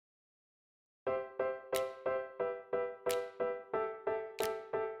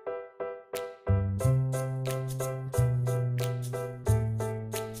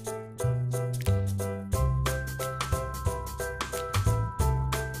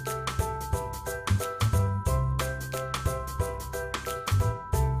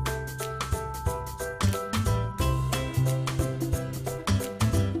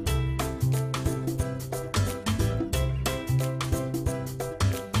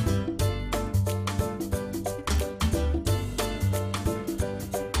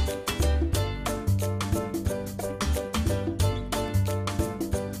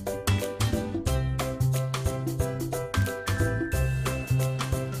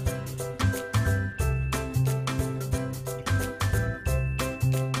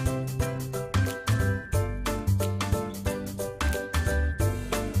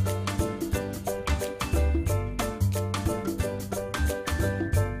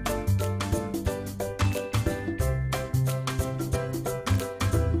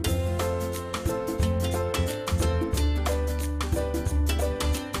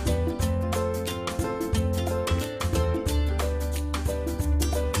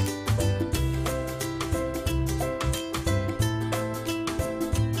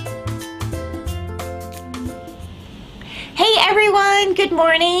everyone, good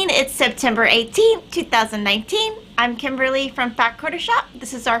morning. It's September 18th, 2019. I'm Kimberly from Fat Quarter Shop.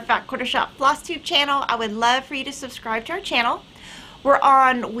 This is our Fat Quarter Shop FlossTube channel. I would love for you to subscribe to our channel. We're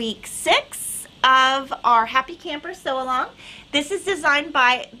on week 6 of our Happy Camper Sew Along. This is designed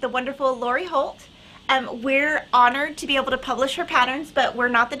by the wonderful Lori Holt. We're honored to be able to publish her patterns, but we're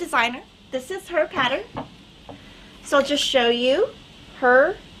not the designer. This is her pattern. So I'll just show you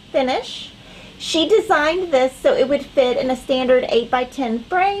her finish. She designed this so it would fit in a standard 8x10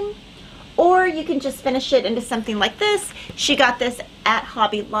 frame, or you can just finish it into something like this. She got this at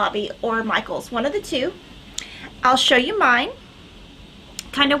Hobby Lobby or Michael's, one of the two. I'll show you mine,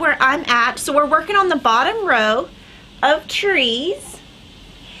 kind of where I'm at. So we're working on the bottom row of trees,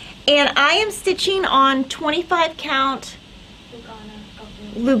 and I am stitching on 25 count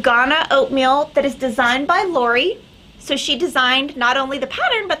Lugana oatmeal that is designed by Lori. So she designed not only the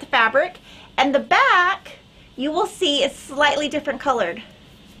pattern but the fabric. And the back, you will see, is slightly different colored.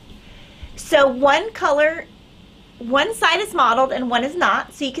 So one color, one side is modeled and one is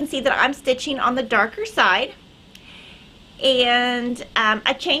not. So you can see that I'm stitching on the darker side. And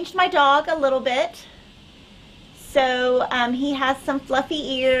I changed my dog a little bit. So he has some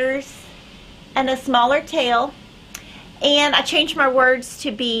fluffy ears and a smaller tail. And I changed my words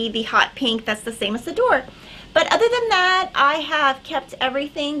to be the hot pink. That's the same as the door. But other than that, I have kept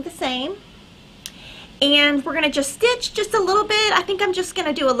everything the same. And we're going to just stitch just a little bit. I think I'm just going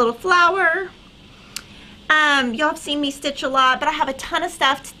to do a little flower. Y'all have seen me stitch a lot, but I have a ton of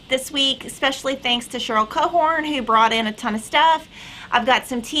stuff this week, especially thanks to Cheryl Cohorn, who brought in a ton of stuff. I've got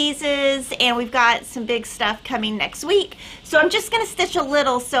some teases, and we've got some big stuff coming next week. So I'm just going to stitch a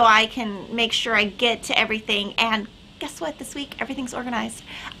little so I can make sure I get to everything. And guess what? This week, everything's organized.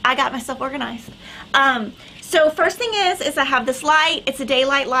 I got myself organized. So first thing is I have this light. It's a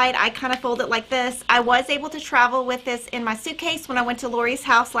daylight light. I kind of fold it like this. I was able to travel with this in my suitcase when I went to Lori's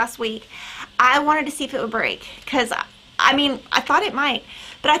house last week. I wanted to see if it would break, because I mean, I thought it might,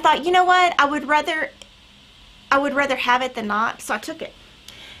 but I thought, you know what, I would rather have it than not, so I took it.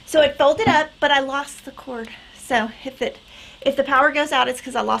 So it folded up, but I lost the cord. So if the power goes out, it's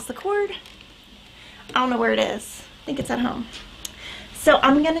because I lost the cord. I don't know where it is. I think it's at home. So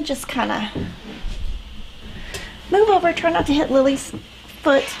I'm gonna just kind of move over, try not to hit Lily's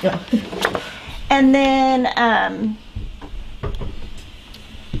foot. Yeah. And then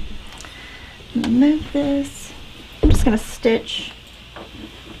move this. I'm just going to stitch.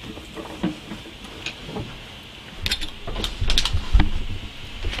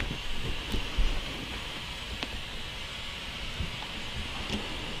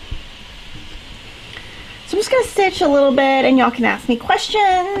 So I'm just going to stitch a little bit, and y'all can ask me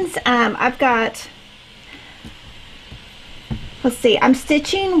questions. I've got, let's see, I'm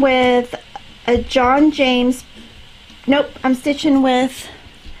stitching with a John James, nope, I'm stitching with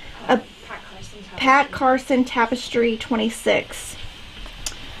a Pat Carson Tapestry 26.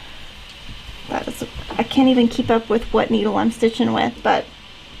 That is, I can't even keep up with what needle I'm stitching with, but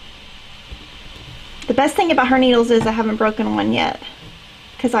the best thing about her needles is I haven't broken one yet,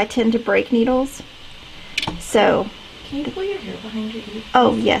 because I tend to break needles. So, can you pull your hair behind your ear?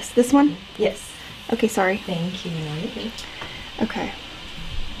 Oh, yes, this one? Yes. Okay, sorry. Thank you. No, you're good. Okay.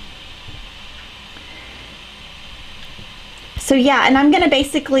 So yeah, and I'm going to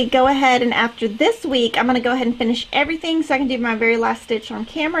basically go ahead, and after this week, I'm going to go ahead and finish everything so I can do my very last stitch on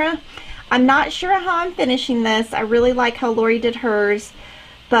camera. I'm not sure how I'm finishing this. I really like how Lori did hers,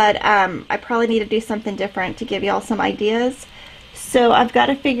 but I probably need to do something different to give y'all some ideas. So I've got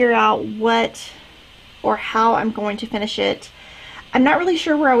to figure out what or how I'm going to finish it. I'm not really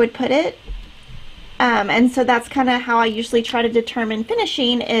sure where I would put it. And so that's kind of how I usually try to determine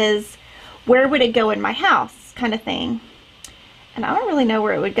finishing, is where would it go in my house kind of thing. And I don't really know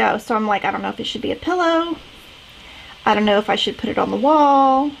where it would go. So I'm like, I don't know if it should be a pillow. I don't know if I should put it on the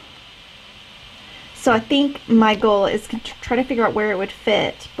wall. So I think my goal is to try to figure out where it would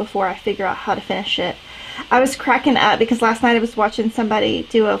fit before I figure out how to finish it. I was cracking up because last night I was watching somebody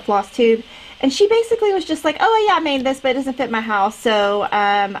do a FlossTube, and she basically was just like, oh yeah, I made this, but it doesn't fit my house, so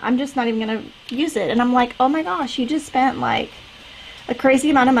I'm just not even going to use it. And I'm like, oh my gosh, you just spent like a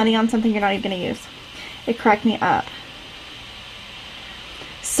crazy amount of money on something you're not even going to use. It cracked me up.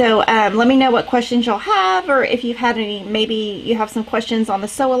 So let me know what questions y'all have, or if you've had any, maybe you have some questions on the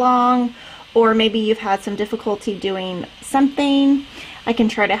sew along, or maybe you've had some difficulty doing something. I can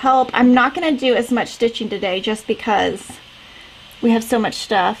try to help. I'm not going to do as much stitching today just because we have so much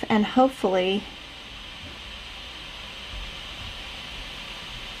stuff, and hopefully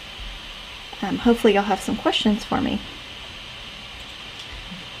you'll have some questions for me.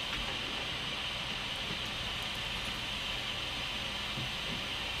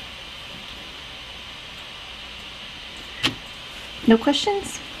 No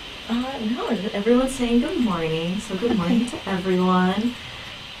questions? No, everyone's saying good morning, so good morning to everyone.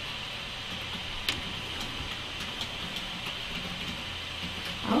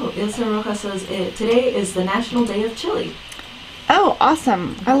 Oh, Ilsa Roja says, today is the National Day of Chili. Oh,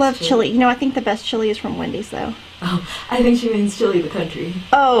 awesome. I love chili. You know, I think the best chili is from Wendy's, though. Oh, I think she means chili the country.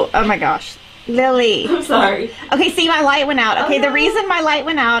 Oh my gosh. Lily. I'm sorry. Okay, see, my light went out. Okay, Oh, no. The reason my light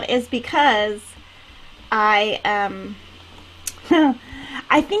went out is because I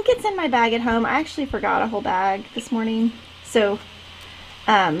think it's in my bag at home. I actually forgot a whole bag this morning. So,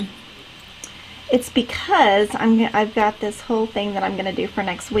 it's because I've got this whole thing that I'm going to do for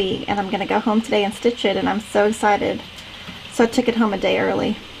next week, and I'm going to go home today and stitch it, and I'm so excited. So I took it home a day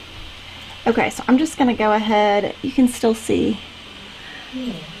early. Okay, so I'm just going to go ahead. You can still see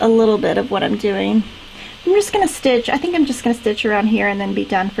a little bit of what I'm doing. I'm just going to stitch. I think I'm just going to stitch around here and then be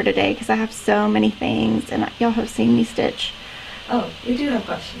done for today because I have so many things, and y'all have seen me stitch. Oh, we do have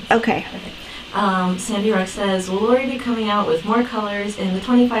questions. Okay. Sandy Rex says, will Lori be coming out with more colors in the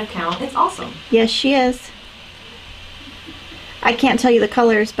 25 count? It's awesome. Yes, she is. I can't tell you the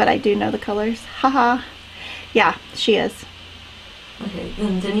colors, but I do know the colors. Haha. Yeah, she is. Okay,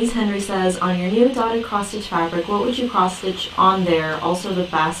 then Denise Henry says, on your new dotted cross-stitch fabric, what would you cross-stitch on there? Also the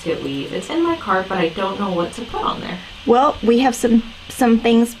basket weave. It's in my cart, but I don't know what to put on there. Well, we have some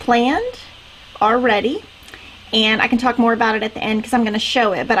things planned already, and I can talk more about it at the end because I'm going to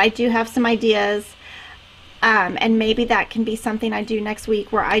show it, but I do have some ideas, and maybe that can be something I do next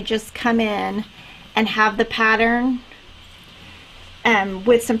week where I just come in and have the pattern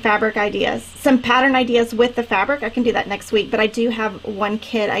with some fabric ideas, some pattern ideas with the fabric. I can do that next week, but I do have one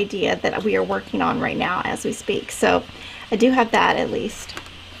kit idea that we are working on right now as we speak, so I do have that at least.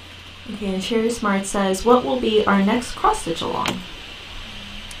 Okay, and Sherry Smart says, what will be our next cross-stitch along?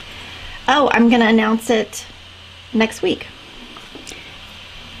 Oh, I'm going to announce it next week.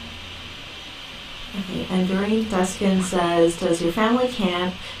 Okay, and Doreen Duskin says, does your family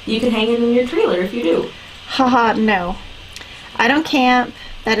camp? You can hang it in your trailer if you do. Haha, no. I don't camp.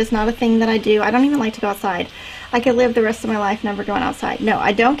 That is not a thing that I do. I don't even like to go outside. I could live the rest of my life never going outside. No,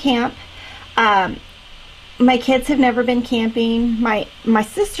 I don't camp. My kids have never been camping. My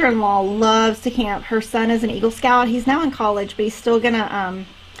sister-in-law loves to camp. Her son is an Eagle Scout. He's now in college, but he's still gonna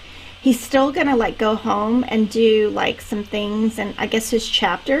like go home and do like some things, and I guess his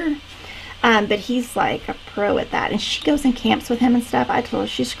chapter. But he's like a pro at that, and she goes and camps with him and stuff. I told her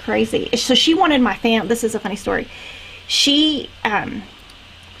she's crazy. So she wanted my family. This is a funny story. She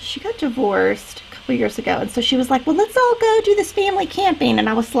got divorced a couple years ago, and so she was like, well, let's all go do this family camping. And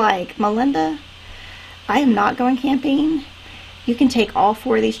I was like, Melinda, I am not going camping. You can take all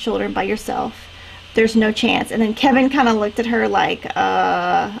 4 of these children by yourself. There's no chance. And then Kevin kind of looked at her like,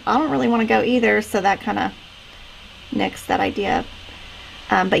 I don't really want to go either, so that kind of nixed that idea.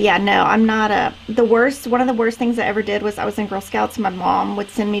 But yeah, no, I'm not one of the worst things I ever did was I was in Girl Scouts, and my mom would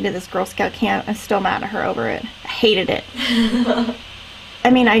send me to this Girl Scout camp. I'm still mad at her over it. I hated it. I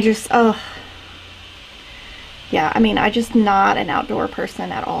mean, I'm just not an outdoor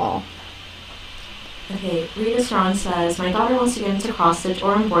person at all. Okay, Rita Strong says, my daughter wants to get into cross-stitch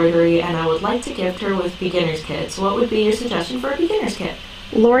or embroidery, and I would like to gift her with beginner's kits. What would be your suggestion for a beginner's kit?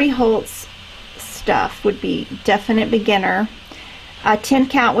 Lori Holt's stuff would be definite beginner. 10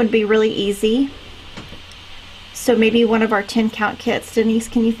 count would be really easy. So maybe one of our 10 count kits. Denise,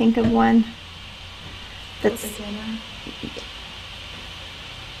 can you think of one?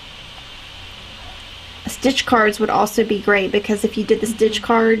 Stitch cards would also be great, because if you did the stitch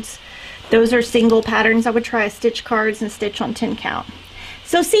cards, those are single patterns. I would try a stitch cards and stitch on 10 count.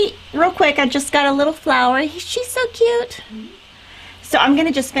 So see, real quick, I just got a little flower. She's so cute. So I'm going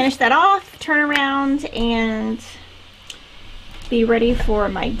to just finish that off, turn around, and be ready for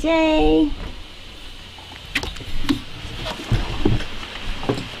my day.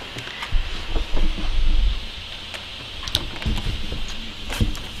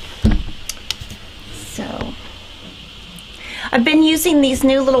 So I've been using these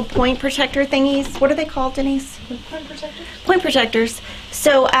new little point protector thingies. What are they called, Denise? Point protectors? Point protectors.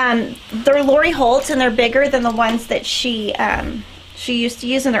 So they're Lori Holt's, and they're bigger than the ones that she used to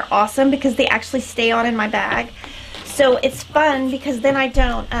use, and they're awesome because they actually stay on in my bag. So it's fun because then I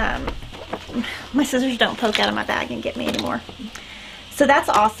don't, my scissors don't poke out of my bag and get me anymore. So that's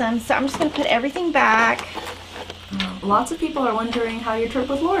awesome. So I'm just going to put everything back. Lots of people are wondering how your trip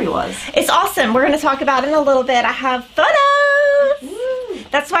with Lori was. It's awesome. We're going to talk about it in a little bit. I have photos. Woo.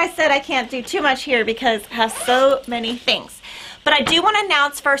 That's why I said I can't do too much here because I have so many things. But I do want to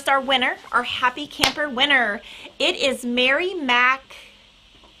announce first our winner, our Happy Camper winner. It is Mary Mac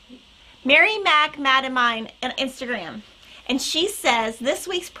Madamine on Instagram. And she says, this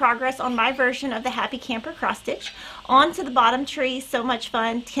week's progress on my version of the Happy Camper cross stitch. On to the bottom tree, so much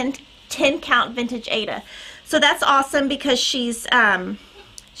fun. 10 count vintage Ada. So that's awesome because she's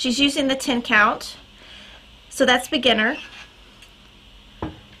using the 10 count. So that's beginner.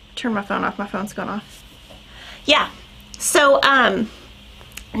 Turn my phone off, my phone's gone off. Yeah, so now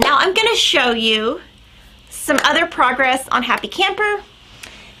I'm gonna show you some other progress on Happy Camper.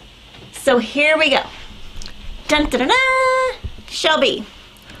 So here we go. Dun, dun, dun, dun. Shelby.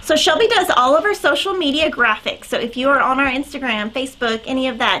 So Shelby does all of our social media graphics. So if you are on our Instagram, Facebook, any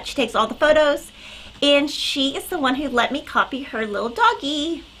of that, she takes all the photos. And she is the one who let me copy her little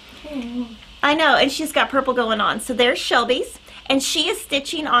doggy. I know, and she's got purple going on. So there's Shelby's. And she is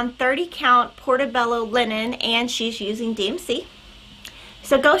stitching on 30 count Portobello linen, and she's using DMC.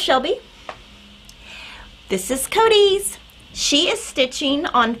 So go, Shelby. This is Cody's. She is stitching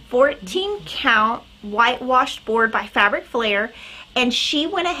on 14 count whitewashed board by Fabric Flair, and she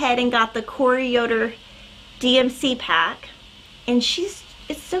went ahead and got the Corey Yoder DMC pack, and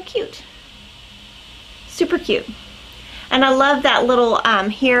it's so cute. Super cute. And I love that little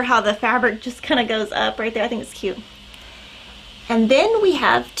here, how the fabric just kind of goes up right there. I think it's cute. And then we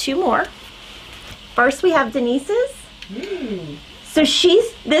have two more. First we have Denise's. So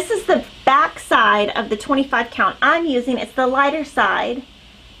this is the back side of the 25 count I'm using. It's the lighter side.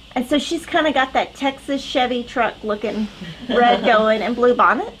 And so she's kind of got that Texas Chevy truck looking red going and blue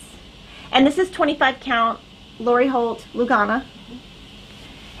bonnets. And this is 25 count Lori Holt Lugana.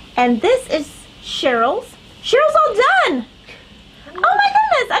 And this is Cheryl's. Cheryl's all done. Oh my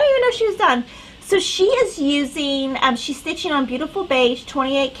goodness, I didn't even know she was done. So she is using, she's stitching on beautiful beige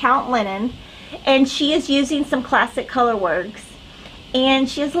 28 count linen, and she is using some classic color works. And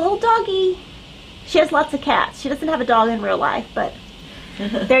she has a little doggy. She has lots of cats. She doesn't have a dog in real life, but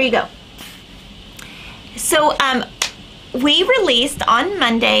there you go. So we released on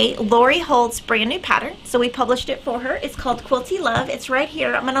Monday Lori Holt's brand new pattern. So we published it for her. It's called Quilty Love. It's right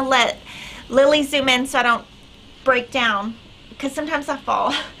here. I'm going to let Lily zoom in so I don't break down, because sometimes I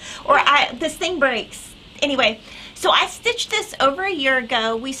fall or this thing breaks. Anyway, so I stitched this over a year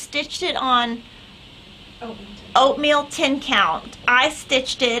ago. We stitched it on oatmeal 10 count. I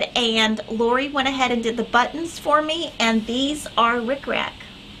stitched it, and Lori went ahead and did the buttons for me, and these are rickrack.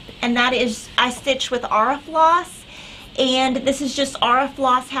 And that is, I stitched with Aura Floss, and this is just Aura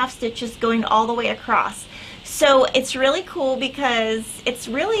Floss half stitches going all the way across. So it's really cool because it's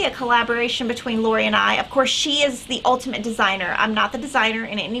really a collaboration between Lori and I. Of course, she is the ultimate designer. I'm not the designer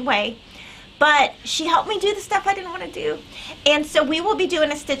in any way, but she helped me do the stuff I didn't want to do. And so we will be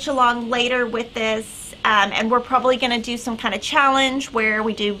doing a stitch along later with this, and we're probably going to do some kind of challenge where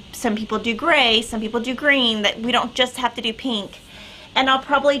we do, some people do gray, some people do green, that we don't just have to do pink. And I'll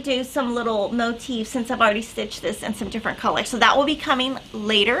probably do some little motifs since I've already stitched this in some different colors. So that will be coming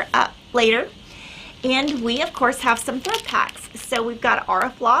later. And we, of course, have some thread packs. So we've got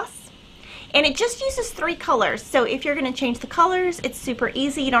Aura Floss, and it just uses 3 colors. So if you're going to change the colors, it's super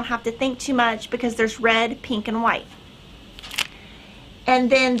easy. You don't have to think too much because there's red, pink, and white.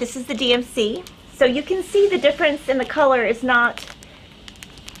 And then this is the DMC. So you can see the difference in the color is not,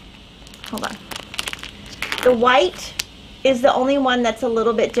 hold on. The white is the only one that's a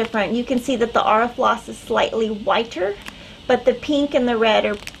little bit different. You can see that the Aura Floss is slightly whiter, but the pink and the red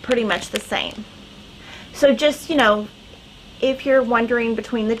are pretty much the same. So just, you know, if you're wondering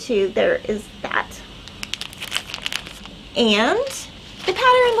between the two, there is that. And the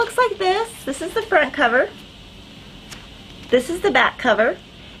pattern looks like this. This is the front cover. This is the back cover.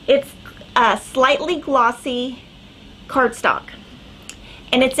 It's a slightly glossy cardstock.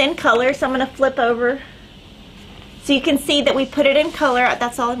 And it's in color, so I'm going to flip over. So you can see that we put it in color.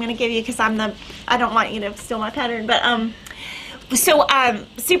 That's all I'm going to give you because I don't want you to steal my pattern. But so I'm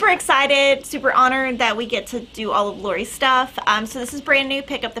super excited, super honored that we get to do all of Lori's stuff. So this is brand new.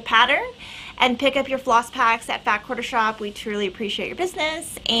 Pick up the pattern and pick up your floss packs at Fat Quarter Shop. We truly appreciate your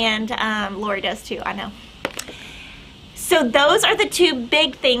business, and Lori does too, I know. So those are the 2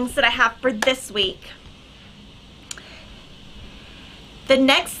 big things that I have for this week. The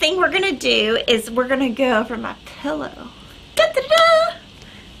next thing we're going to do is we're going to go over my pillow. Da, da, da.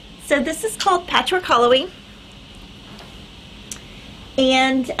 So this is called Patchwork Halloween.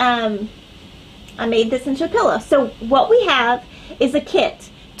 And I made this into a pillow. So what we have is a kit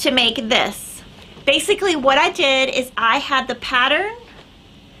to make this. Basically what I did is I had the pattern.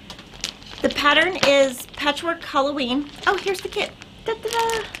 The pattern is Patchwork Halloween. Oh, here's the kit. Da, da,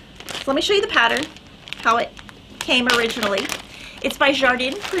 da. So let me show you the pattern, how it came originally. It's by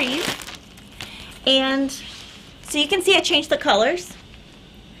Jardin Prise. And so you can see I changed the colors.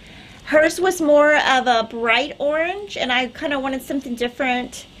 Hers was more of a bright orange, and I kind of wanted something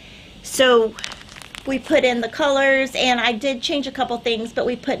different. So we put in the colors, and I did change a couple things, but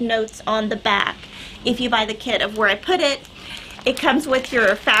we put notes on the back. If you buy the kit of where I put it, it comes with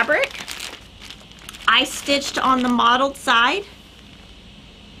your fabric. I stitched on the mottled side.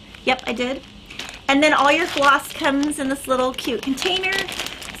 Yep, I did. And then all your floss comes in this little cute container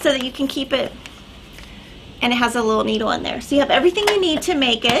so that you can keep it, and it has a little needle in there. So you have everything you need to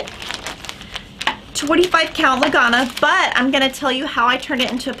make it. 25 count Lagana, but I'm gonna tell you how I turned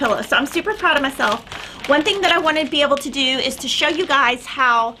it into a pillow. So I'm super proud of myself. One thing that I want to be able to do is to show you guys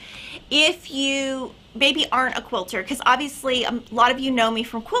how, if you maybe aren't a quilter, because obviously a lot of you know me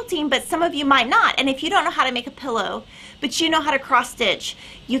from quilting, but some of you might not. And if you don't know how to make a pillow, but you know how to cross stitch,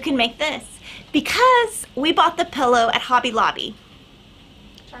 you can make this. Because we bought the pillow at Hobby Lobby.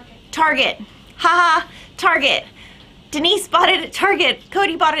 Target. Haha, Target. Denise bought it at Target.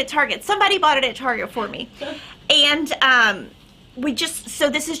 Cody bought it at Target. Somebody bought it at Target for me. And so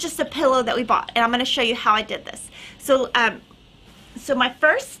this is just a pillow that we bought, and I'm going to show you how I did this. So my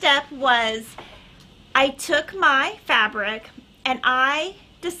first step was I took my fabric and I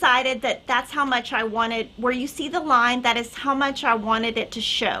decided that that's how much I wanted, where you see the line, that is how much I wanted it to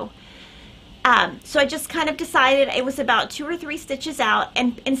show. So I just kind of decided it was about 2 or 3 stitches out,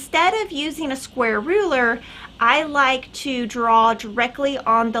 and instead of using a square ruler, I like to draw directly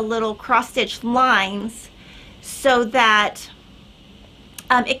on the little cross stitch lines so that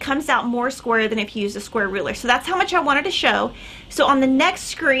it comes out more square than if you use a square ruler. So that's how much I wanted to show. So on the next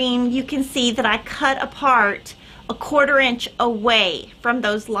screen you can see that I cut apart a 1/4 inch away from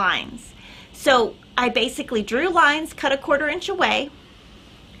those lines. So I basically drew lines, cut a 1/4 inch away,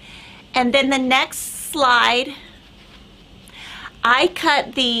 and then the next slide I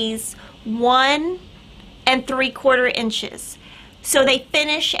cut these 1 3/4 inches. So they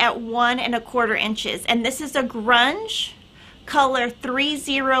finish at 1 1/4 inches, and this is a grunge color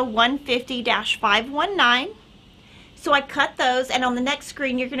 30150-519. So I cut those, and on the next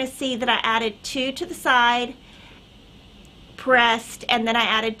screen you're going to see that I added 2 to the side, pressed, and then I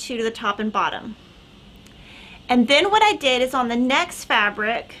added 2 to the top and bottom. And then what I did is on the next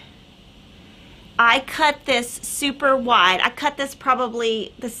fabric I cut this super wide. I cut this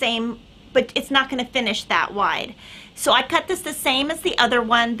probably the same, but it's not going to finish that wide. So I cut this the same as the other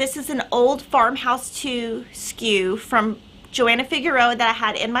one. This is an old Farmhouse 2 SKU from Joanna Figueroa that I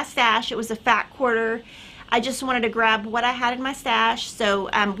had in my stash. It was a fat 1/4. I just wanted to grab what I had in my stash, so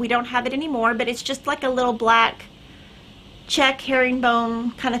we don't have it anymore, but it's just like a little black check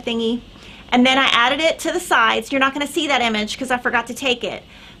herringbone kind of thingy. And then I added it to the sides. You're not going to see that image because I forgot to take it,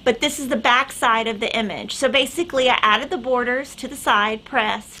 but this is the back side of the image. So basically I added the borders to the side,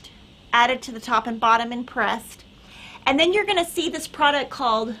 pressed, added to the top and bottom and pressed, and then you're going to see this product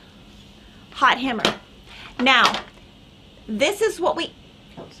called Hot Hammer. Now this is what we,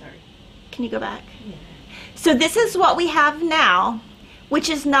 oh sorry, can you go back? Yeah. So this is what we have now, which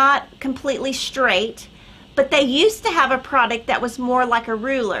is not completely straight, but they used to have a product that was more like a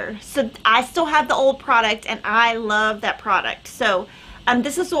ruler. So I still have the old product and I love that product. So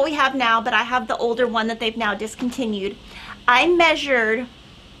this is what we have now, but I have the older one that they've now discontinued. I measured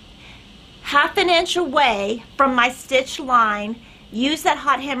 1/2 inch away from my stitch line, used that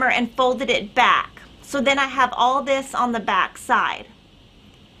hot hammer and folded it back. So then I have all this on the back side.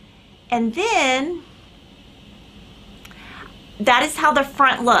 And then that is how the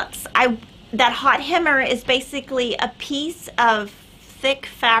front looks. That hot hammer is basically a piece of thick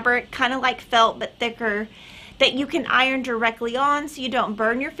fabric, kind of like felt but thicker, that you can iron directly on so you don't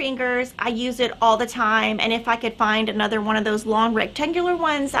burn your fingers. I use it all the time, and if I could find another one of those long rectangular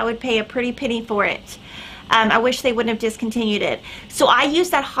ones, I would pay a pretty penny for it. I wish they wouldn't have discontinued it. So I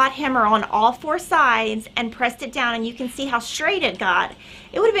used that hot hammer on all 4 sides and pressed it down, and you can see how straight it got.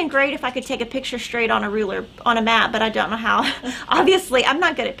 It would have been great if I could take a picture straight on a ruler, on a mat, but I don't know how. Obviously, I'm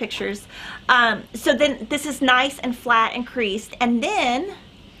not good at pictures. So then this is nice and flat and creased, and then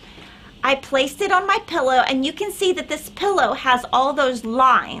I placed it on my pillow, and you can see that this pillow has all those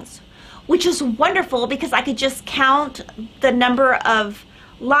lines, which is wonderful because I could just count the number of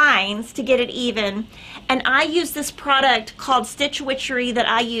lines to get it even. And I use this product called Stitch Witchery that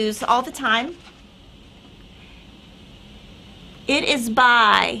I use all the time. It is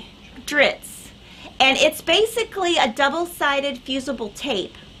by Dritz, and it's basically a double-sided fusible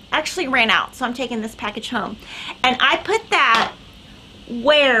tape. Actually ran out, so I'm taking this package home. And I put that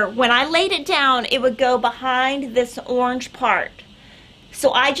where, when I laid it down, it would go behind this orange part.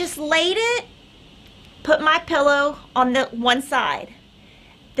 So I just laid it, put my pillow on the one side,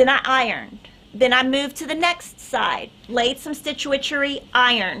 then I ironed. Then I moved to the next side, laid some Stitch Witchery,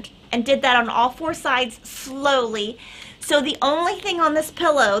 ironed, and did that on all 4 sides slowly. So the only thing on this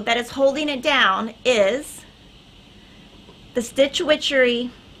pillow that is holding it down is the stitch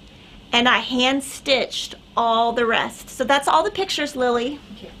witchery, and I hand stitched all the rest. So that's all the pictures, Lily.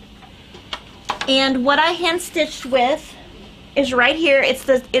 Okay. And what I hand stitched with is right here. It's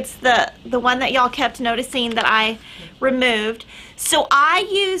the one that y'all kept noticing that I removed. So I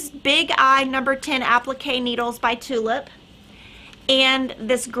used Big Eye number 10 applique needles by Tulip, and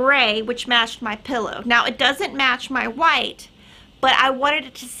this gray, which matched my pillow. Now it doesn't match my white, but I wanted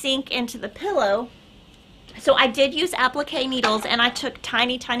it to sink into the pillow. So I did use applique needles, and I took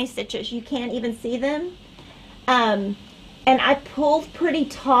tiny, tiny stitches. You can't even see them. And I pulled pretty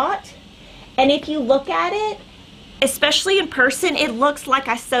taut. And if you look at it, especially in person, it looks like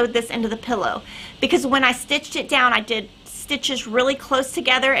I sewed this into the pillow. Because when I stitched it down, I did stitches really close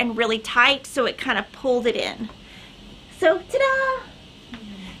together and really tight, so it kind of pulled it in. So, ta-da!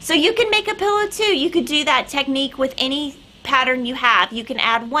 So you can make a pillow too. You could do that technique with any pattern you have. You can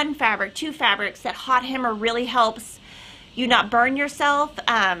add 1 fabric, 2 fabrics. That hot hammer really helps you not burn yourself.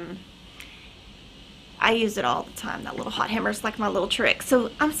 I use it all the time. That little hot hammer is like my little trick. So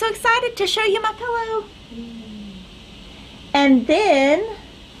I'm so excited to show you my pillow. And then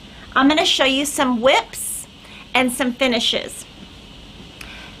I'm going to show you some whips and some finishes.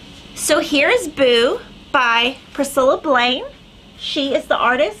 So here is Boo by Priscilla Blaine. She is the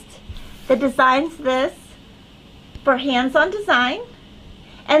artist that designs this for Hands On Design.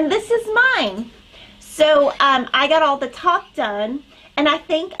 And this is mine. So I got all the top done. And I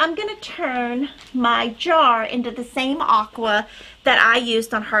think I'm going to turn my jar into the same aqua that I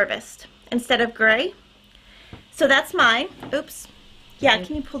used on Harvest instead of gray. So that's mine. Oops. Yeah,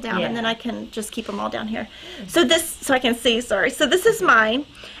 can you pull down, and then I can just keep them all down here. So this, so I can see, sorry. So this is mine,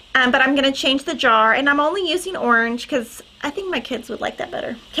 but I'm going to change the jar, and I'm only using orange because I think my kids would like that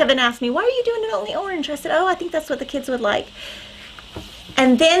better. Kevin asked me, why are you doing it only orange? I said, oh, I think that's what the kids would like.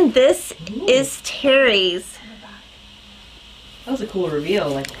 And then this is Terry's. That was a cool reveal.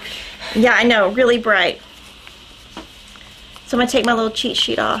 Like, yeah, I know, really bright. So I'm going to take my little cheat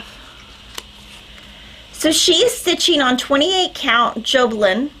sheet off. So she is stitching on 28 count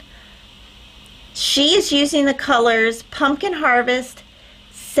Joblin. She is using the colors Pumpkin Harvest,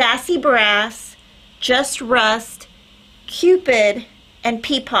 Sassy Brass, Just Rust, Cupid, and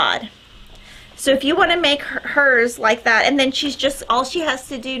Peapod. So if you want to make hers like that, and then she's just, all she has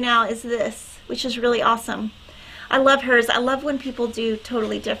to do now is this, which is really awesome. I love hers. I love when people do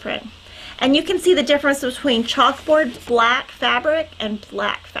totally different. And you can see the difference between chalkboard black fabric and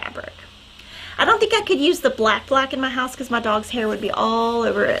black fabric. I don't think I could use the black in my house because my dog's hair would be all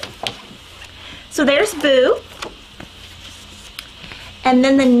over it. So there's Boo. And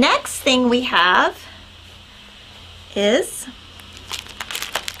then the next thing we have is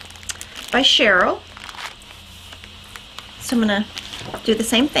by Cheryl. So I'm going to do the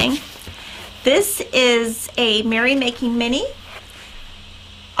same thing. This is a Merry Making Mini,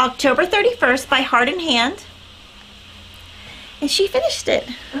 October 31st by Heart and Hand. And she finished it.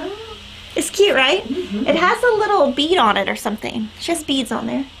 oh, It's cute, right? It has a little bead on it or something. She has beads on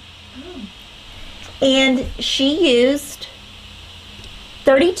there. And she used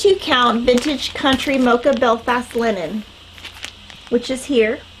 32 count vintage country mocha Belfast linen, which is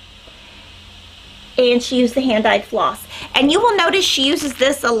here. And she used the hand-dyed floss. And you will notice she uses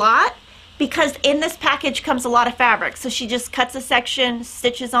this a lot because in this package comes a lot of fabric. So she just cuts a section,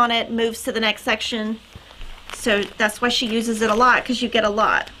 stitches on it, moves to the next section. So that's why she uses it a lot, because you get a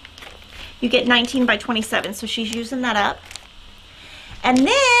lot. You get 19 by 27, so she's using that up. And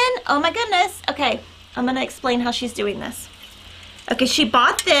then, oh my goodness, okay, I'm going to explain how she's doing this. Okay, she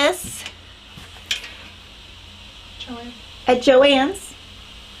bought this at Joann's.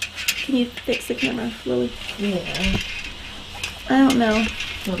 Can you fix the camera, Lily? yeah. I don't know.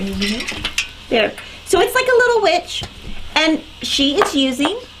 There. So it's like a little witch, and she is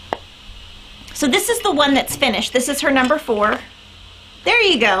using, so this is the one that's finished. This is her number 4. There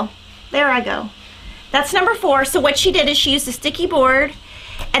you go. There I go. That's number 4. So what she did is she used a sticky board,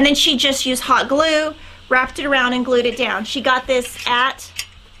 and then she just used hot glue, wrapped it around, and glued it down. She got this at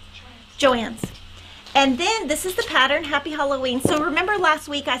Joann's. And then this is the pattern, Happy Halloween. So remember last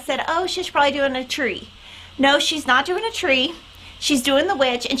week I said, oh, she's probably doing a tree. No, she's not doing a tree. She's doing the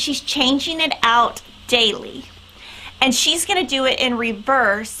witch, and she's changing it out daily. And she's going to do it in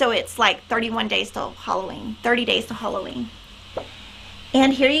reverse, so it's like 31 days till Halloween, 30 days till Halloween.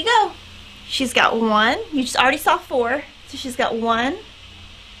 And here you go. She's got 1. You just already saw 4. So she's got 1.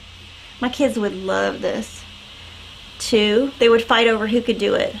 My kids would love this. 2. They would fight over who could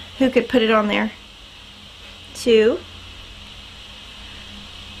do it, who could put it on there. 2.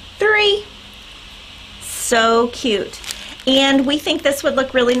 3. so cute. And we think this would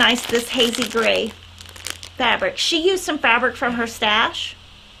look really nice, this hazy gray fabric. She used some fabric from her stash.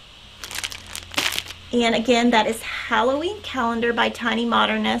 And again, that is Halloween Calendar by Tiny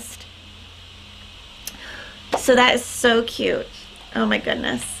Modernist. So that is so cute. Oh my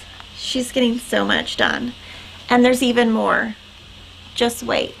goodness. She's getting so much done. And there's even more. Just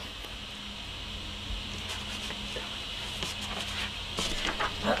wait.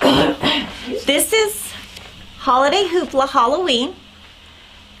 This is Holiday Hoopla Halloween.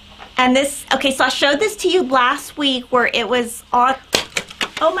 And this, okay, so I showed this to you last week where it was on,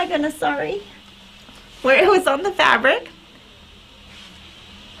 oh my goodness, sorry. Where it was on the fabric.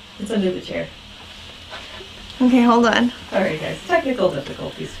 It's under the chair. Okay, hold on. Sorry guys, technical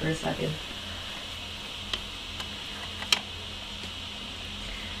difficulties for a second.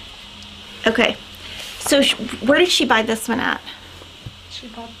 Okay, so where did she buy this one at? She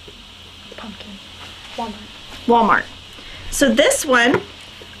bought pumpkin. Walmart. Walmart. So this one,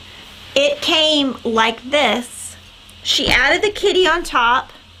 it came like this. She added the kitty on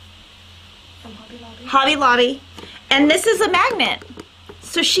top. From Hobby Lobby. Hobby Lobby. And this is a magnet.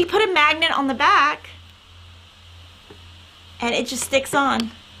 So she put a magnet on the back and it just sticks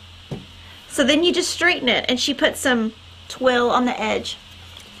on. So then you just straighten it and she put some twill on the edge.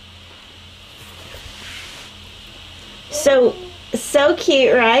 So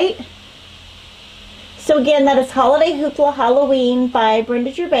cute, right? So again, that is Holiday Hoopla Halloween by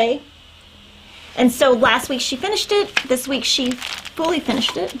Brenda Gervais. And so last week she finished it. This week she fully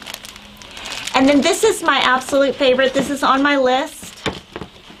finished it. And then this is my absolute favorite. This is on my list.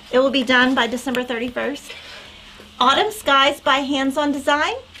 It will be done by December 31st. Autumn Skies by Hands On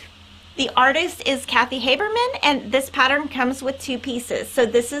Design. The artist is Kathy Haberman, and this pattern comes with 2 pieces. So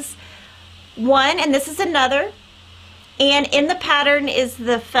this is one, and this is another. And in the pattern is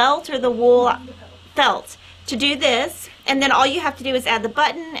the felt or the wool felt to do this. And then all you have to do is add the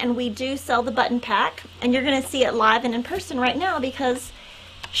button, and we do sell the button pack. And you're going to see it live and in person right now because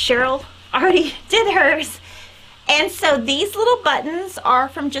Cheryl already did hers. And so these little buttons are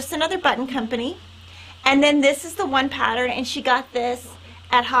from Just Another Button Company. And then this is the one pattern, and she got this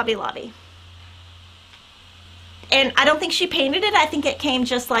at Hobby Lobby. And I don't think she painted it. I think it came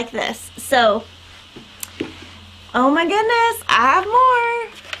just like this. So, oh my goodness, I have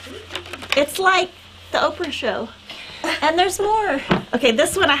more. It's like the Oprah show. And there's more. Okay,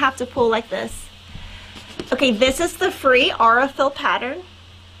 this one I have to pull like this. Okay, this is the free Aurifil pattern.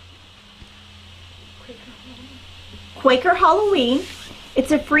 Quaker Halloween.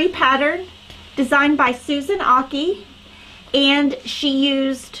 It's a free pattern designed by Susan Aki, and she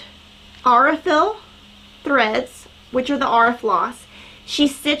used Aurifil threads, which are the Aurifloss. She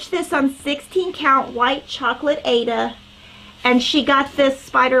stitched this on 16 count white chocolate Aida, and she got this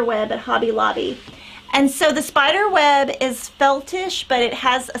spider web at Hobby Lobby. And so the spider web is feltish, but it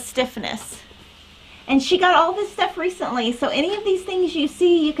has a stiffness. And she got all this stuff recently, so any of these things you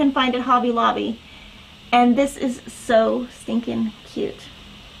see you can find at Hobby Lobby. And this is so stinking cute.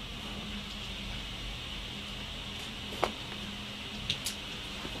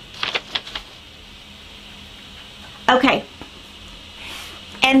 Okay,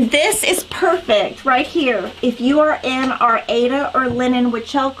 and this is perfect right here if you are in our Aida or Linen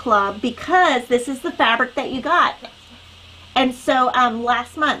Wichell Club, because this is the fabric that you got. And so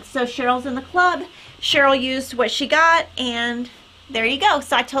last month, so Cheryl's in the club, Cheryl used what she got, and there you go.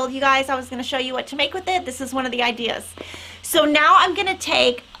 So I told you guys I was going to show you what to make with it. This is one of the ideas. So now I'm going to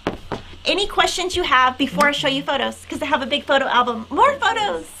take any questions you have before I show you photos, because I have a big photo album. More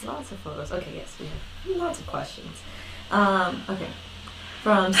photos! Lots of photos. Okay, yes, we have lots of questions. Okay.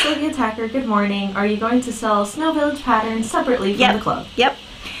 From Sylvia Tacker, good morning. Are you going to sell Snow Village patterns separately from the club? Yep.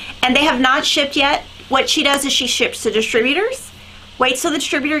 And they have not shipped yet. What she does is she ships to distributors, waits till the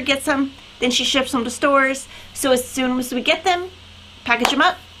distributor gets them, then she ships them to stores. So as soon as we get them, package them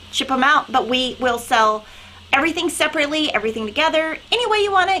up, ship them out, but we will sell everything separately, everything together. Any way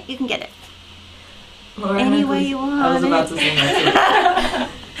you want it, you can get it. Laura, Any way you want it. I was about to sing that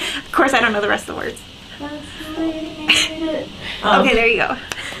too. Of course, I don't know the rest of the words. Okay, there you go.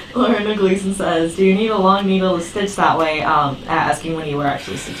 Lorna Gleason says, do you need a long needle to stitch that way? Asking when you were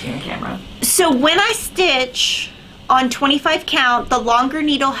actually stitching on camera. So when I stitch on 25 count, the longer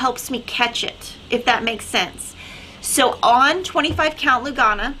needle helps me catch it, if that makes sense. So on 25 count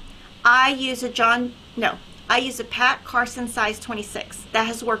Lugana, I use a Pat Carson size 26. That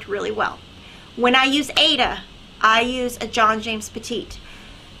has worked really well. When I use Aida, I use a John James Petite.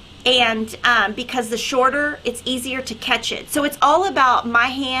 And because the shorter, it's easier to catch it. So it's all about my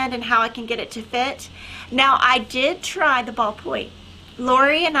hand and how I can get it to fit. Now, I did try the ballpoint.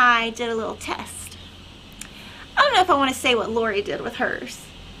 Lori and I did a little test. don't know if I want to say what Lori did with hers.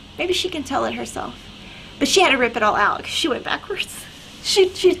 Maybe she can tell it herself. But she had to rip it all out because she went backwards. She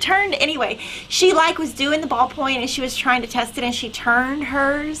turned, anyway, she like was doing the ballpoint and she was trying to test it and she turned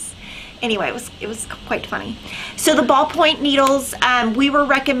hers. Anyway, it was quite funny. So the ballpoint needles, we were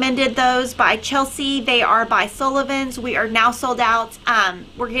recommended those by Chelsea. They are by Sullivan's. We are now sold out.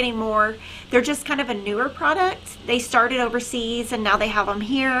 We're getting more. They're just kind of a newer product. They started overseas and now they have them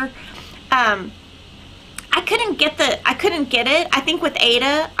here. I couldn't get it. I think with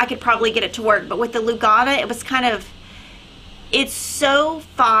Ada, I could probably get it to work, but with the Lugana, it was kind of, it's so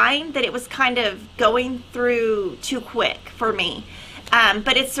fine that it was kind of going through too quick for me.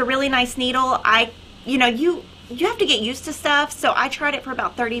 But it's a really nice needle. You know, you have to get used to stuff. So I tried it for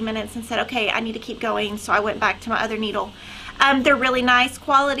about 30 minutes and said, okay, I need to keep going. So I went back to my other needle. They're really nice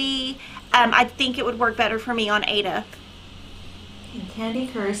quality. I think it would work better for me on Ada. And Candy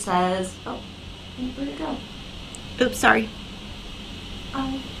Kerr says, oh, where'd it go? Oops, sorry.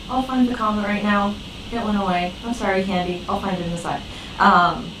 I'll find the comment right now. It went away. I'm sorry, Candy. I'll find it in a sec.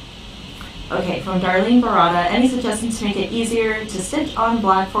 Okay, from Darlene Barada, any suggestions to make it easier to stitch on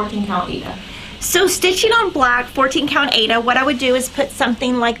black 14 count Ada? So stitching on black 14 count Ada, what I would do is put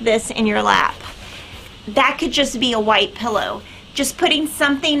something like this in your lap. That could just be a white pillow. Just putting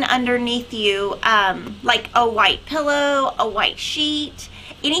something underneath you, like a white pillow, a white sheet,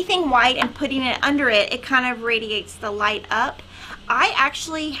 anything white, and putting it under it, it kind of radiates the light up. I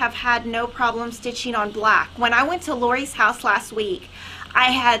actually have had no problem stitching on black. When I went to Lori's house last week,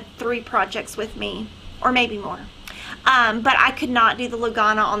 I had 3 projects with me, or maybe more. But I could not do the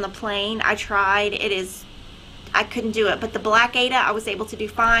Lugana on the plain. I tried. I couldn't do it. But the black Ada, I was able to do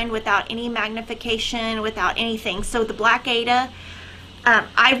fine without any magnification, without anything. So the black Ada,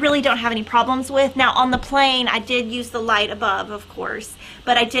 I really don't have any problems with. Now on the plain, I did use the light above, of course,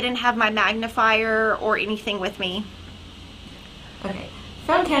 but I didn't have my magnifier or anything with me. Okay,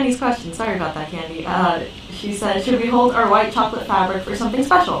 found Candy's question. Sorry about that, Candy. She said, should we hold our white chocolate fabric for something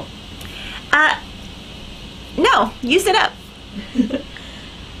special? No, use it up.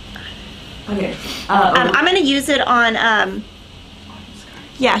 Okay. I'm going to use it on,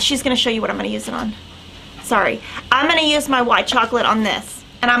 yeah, she's going to show you what I'm going to use it on. Sorry. I'm going to use my white chocolate on this,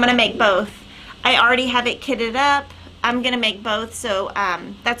 and I'm going to make both. I already have it kitted up. I'm going to make both, so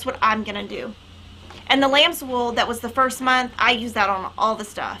that's what I'm going to do. And the lamb's wool, that was the first month, I use that on all the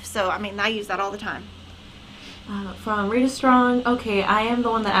stuff. So, I mean, I use that all the time. From Rita Strong, okay, I am the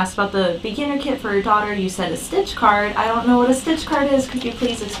one that asked about the beginner kit for your daughter. You said a stitch card. I don't know what a stitch card is. Could you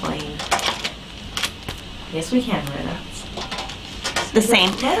please explain? Yes, we can, Rita. The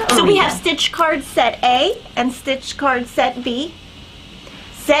same. So we have stitch card set A and stitch card set B.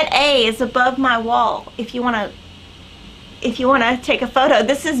 Set A is above my wall. If you want to take a photo,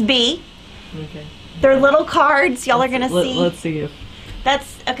 this is B. Okay. They're little cards. Y'all are gonna see. Let's see if.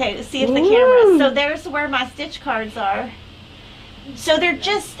 That's okay. See if the camera. So there's where my stitch cards are. So they're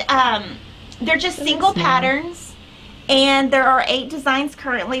just single patterns, and there are 8 designs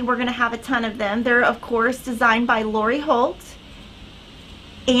currently. We're gonna have a ton of them. They're of course designed by Lori Holt,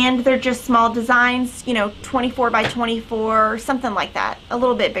 and they're just small designs. You know, 24 by 24, something like that. A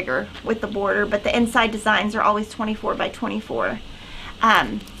little bit bigger with the border, but the inside designs are always 24 by 24.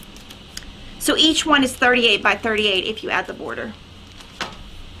 So each one is 38 by 38 if you add the border.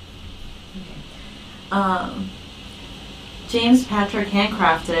 Okay. James Patrick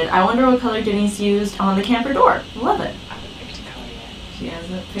handcrafted. I wonder what color Denise used on the camper door. Love it. I haven't picked a color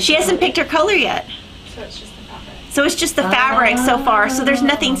yet. She hasn't picked her color yet. So it's just the fabric. So it's just the fabric so far. So there's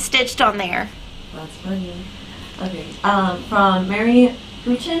nothing stitched on there. That's funny. Okay. From Mary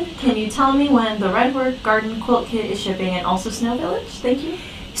Huchin, can you tell me when the Redwork Garden quilt kit is shipping, and also Snow Village? Thank you.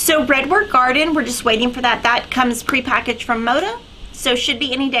 So Redwork Garden, we're just waiting for that. That comes pre-packaged from Moda. So should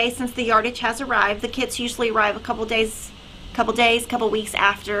be any day since the yardage has arrived. The kits usually arrive a couple weeks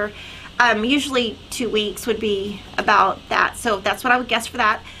after. Usually 2 weeks would be about that. So that's what I would guess for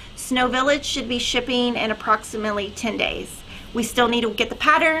that. Snow Village should be shipping in approximately 10 days. We still need to get the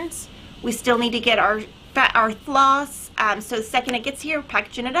patterns. We still need to get our floss. So the second it gets here,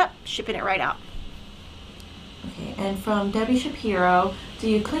 packaging it up, shipping it right out. Okay, and from Debbie Shapiro, do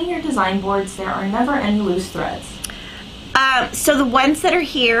you clean your design boards? There are never any loose threads. So the ones that are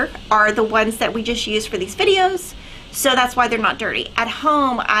here are the ones that we just use for these videos, so that's why they're not dirty. At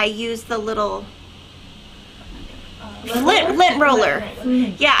home, I use the little lint roller.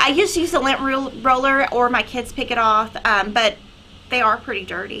 Yeah, I used to use the lint roller, or my kids pick it off, but they are pretty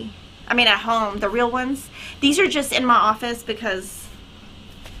dirty. I mean, at home, the real ones. These are just in my office because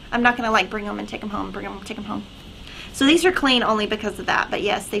I'm not gonna like bring them and take them home, take them home. So these are clean only because of that, but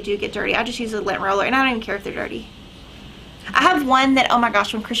yes, they do get dirty. I just use a lint roller, and I don't even care if they're dirty. I have one that, oh my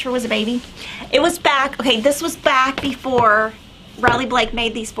gosh, when Christopher was a baby, it was back, okay, this was back before Riley Blake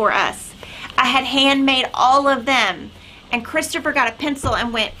made these for us. I had handmade all of them, and Christopher got a pencil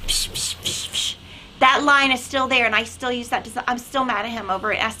and went psh, psh, psh, psh. That line is still there, and I still use that design. I'm still mad at him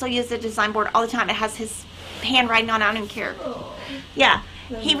over it. I still use the design board all the time. It has his handwriting on it. I don't even care. Oh, yeah,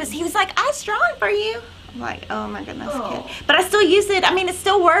 he was like, I was drawing for you. I'm like, oh my goodness, kid. But I still use it. I mean, it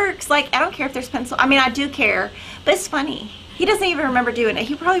still works. Like, I don't care if there's pencil. I mean, I do care, but it's funny. He doesn't even remember doing it.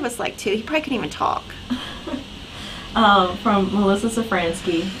 He probably was like 2. He probably couldn't even talk. From Melissa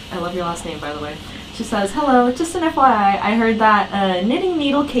Safransky. I love your last name, by the way. She says, hello, just an FYI, I heard that a knitting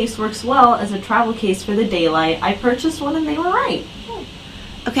needle case works well as a travel case for the daylight. I purchased one and they were right.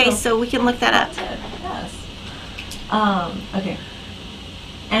 Okay, so we can look that up. Yes. Okay.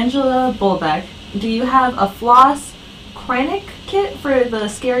 Angela Bolbeck, do you have a Floss Kreinik kit for the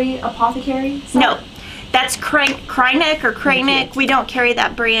Scary Apothecary set? No, that's Kreinik or Kreinik. We don't carry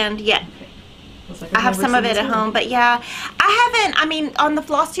that brand yet. Like I have some of it at home, but yeah, I haven't, I mean, on the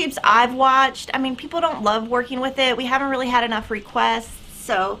floss tubes I've watched, I mean, people don't love working with it. We haven't really had enough requests,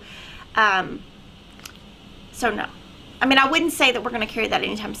 so no. I mean, I wouldn't say that we're going to carry that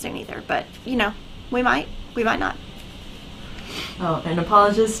anytime soon either, but, you know, we might not. Oh, and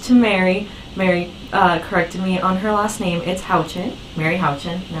apologies to Mary. Mary corrected me on her last name. It's Houchin. Mary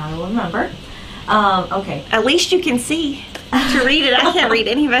Houchin. Now I will remember. Okay. At least you can see to read it. I can't read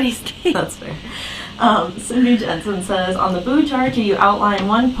anybody's name. That's fair. Cindy Jensen says, on the boo jar, do you outline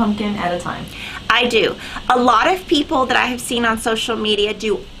one pumpkin at a time? I do. A lot of people that I have seen on social media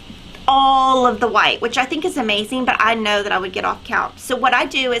do all of the white, which I think is amazing, but I know that I would get off count. So what I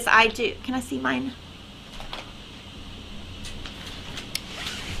do is can I see mine?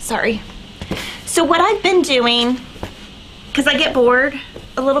 Sorry. So what I've been doing, because I get bored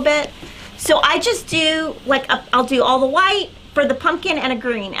a little bit, so I just do, like, I'll do all the white for the pumpkin and a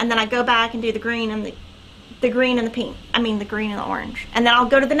green, and then I go back and do the green and the green and the pink. I mean, the green and the orange. And then I'll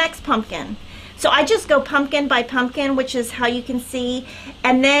go to the next pumpkin. So I just go pumpkin by pumpkin, which is how you can see.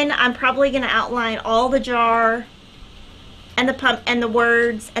 And then I'm probably going to outline all the jar and the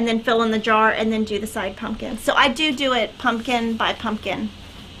words, and then fill in the jar, and then do the side pumpkin. So I do it pumpkin by pumpkin.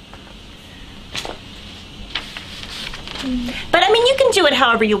 But I mean, you can do it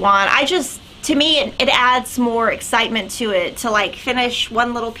however you want. To me, it adds more excitement to it to like finish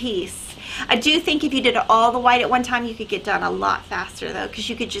one little piece. I do think if you did all the white at one time, you could get done a lot faster though, because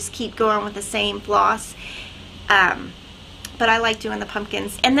you could just keep going with the same floss. But I like doing the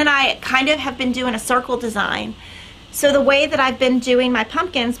pumpkins. And then I kind of have been doing a circle design. So the way that I've been doing my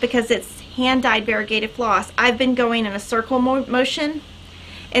pumpkins, because it's hand-dyed variegated floss, I've been going in a circle motion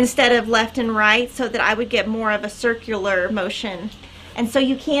instead of left and right, so that I would get more of a circular motion. And so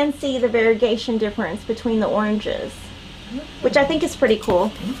you can see the variegation difference between the oranges, which I think is pretty cool.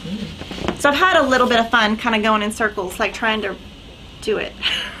 So I've had a little bit of fun kind of going in circles, like trying to do it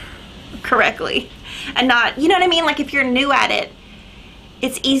correctly. And not, you know what I mean? Like if you're new at it,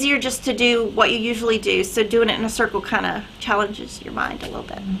 it's easier just to do what you usually do. So doing it in a circle kind of challenges your mind a little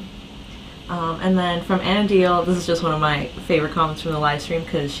bit. And then from Anna Deal, this is just one of my favorite comments from the live stream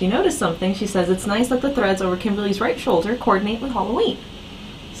because she noticed something. She says, it's nice that the threads over Kimberly's right shoulder coordinate with Halloween.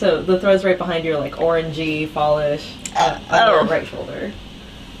 So the threads right behind you are like orangey, fallish, on your right shoulder.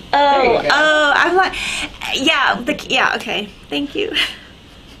 I'm like, yeah, okay, thank you.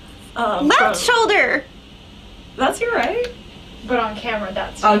 Left shoulder. That's your right? But on camera,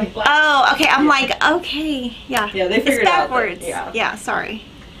 that's like left. Oh, okay, I'm like, okay, yeah. Yeah, they figured it's backwards. It out. Yeah, sorry.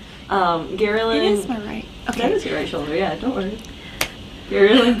 Garylyn, it is my right. Okay. That is your right shoulder, yeah, don't worry.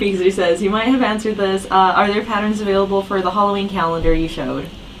 Garylyn Beasley says, you might have answered this. Are there patterns available for the Halloween calendar you showed?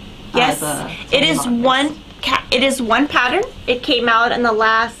 Yes, it is one pattern. It came out in the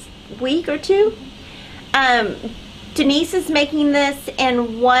last week or two. Denise is making this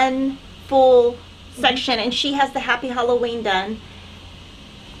in one full section, and she has the Happy Halloween done.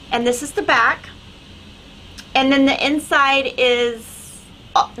 And this is the back. And then the inside is,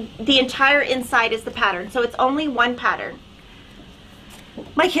 the entire inside is the pattern. So it's only one pattern.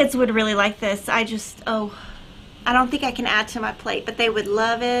 My kids would really like this. I don't think I can add to my plate, but they would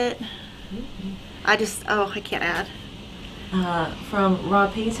love it. I can't add. From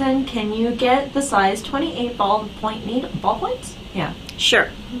Rob Payton, can you get the size 28 ballpoints? Yeah. Sure.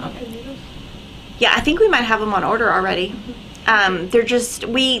 Okay. Yeah, I think we might have them on order already.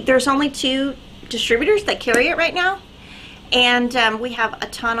 There's only 2 distributors that carry it right now. And we have a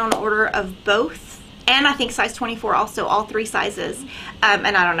ton on order of both. And I think size 24 also, all 3 sizes. And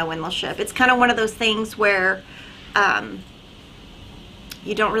I don't know when they'll ship. It's kind of one of those things where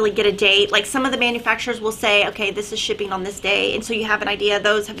you don't really get a date. Like some of the manufacturers will say, okay, this is shipping on this day, and so you have an idea.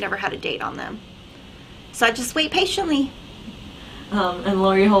 Those have never had a date on them. So I just wait patiently. And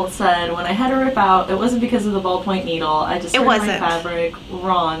Lori Holt said, when I had to rip out, it wasn't because of the ballpoint needle. I just turned my fabric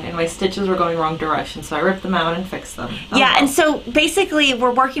wrong, and my stitches were going wrong direction, so I ripped them out and fixed them. Yeah, and so basically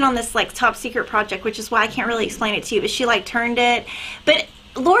we're working on this like top secret project, which is why I can't really explain it to you, but she like turned it. But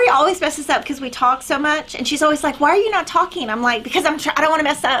Lori always messes up because we talk so much, and she's always like, why are you not talking? I'm like, because I don't want to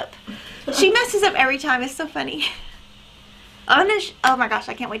mess up. She messes up every time. It's so funny. Oh my gosh,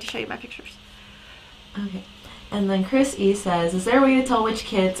 I can't wait to show you my pictures. Okay. And then Chris E says, is there a way to tell which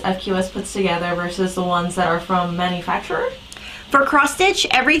kits FQS puts together versus the ones that are from manufacturer? For cross stitch,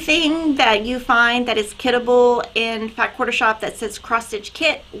 everything that you find that is kittable in Fat Quarter Shop that says cross stitch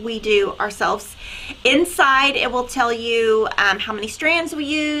kit, we do ourselves. Inside, it will tell you how many strands we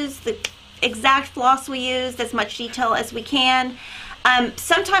use, the exact floss we use, as much detail as we can.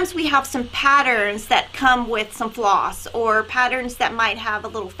 Sometimes we have some patterns that come with some floss, or patterns that might have a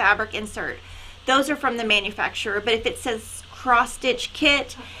little fabric insert. Those are from the manufacturer, but if it says cross stitch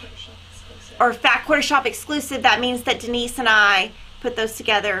kit or Fat Quarter Shop exclusive, that means that Denise and I put those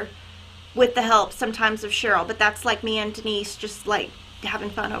together with the help sometimes of Cheryl, but that's like me and Denise just like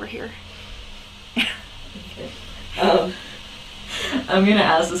having fun over here. Okay. I'm gonna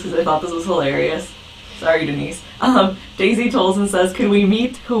ask this because I thought this was hilarious. Sorry, Denise. Daisy Tolson says, "Can we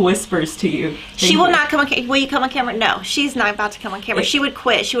meet who whispers to you?" She will not come on camera. Will you come on camera? No, she's not about to come on camera. She would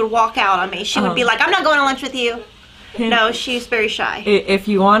quit. She would walk out on me. She would be like, "I'm not going to lunch with you." No, she's very shy. If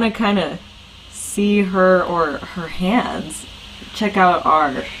you want to kind of see her or her hands, check out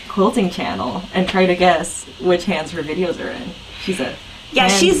our quilting channel and try to guess which hands her videos are in. She's a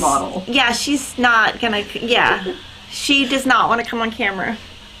model. Yeah, she's not gonna. Yeah, she does not want to come on camera.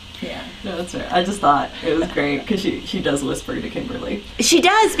 Yeah, no, that's right. I just thought it was great because she does whisper to Kimberly. She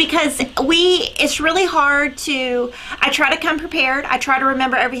does, because it's really hard to, I try to come prepared. I try to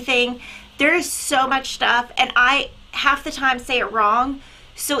remember everything. There is so much stuff, and I half the time say it wrong.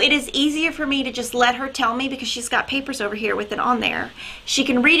 So it is easier for me to just let her tell me, because she's got papers over here with it on there. She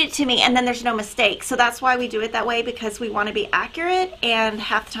can read it to me, and then there's no mistake. So that's why we do it that way, because we want to be accurate, and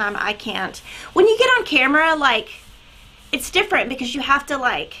half the time I can't. When you get on camera, like, it's different because you have to,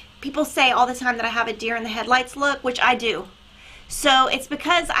 like, people say all the time that I have a deer in the headlights look, which I do. So it's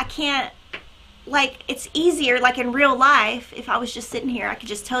because I can't, like, it's easier, like in real life, if I was just sitting here, I could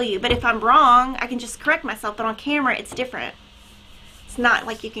just tell you. But if I'm wrong, I can just correct myself. But on camera, it's different. It's not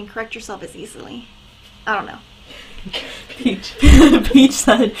like you can correct yourself as easily. I don't know. Peach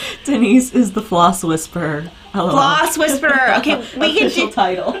said Denise is the floss whisperer. Hello. Floss whisperer. Okay, we can do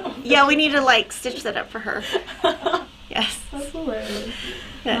title. Yeah, we need to like stitch that up for her. Yes. That's hilarious.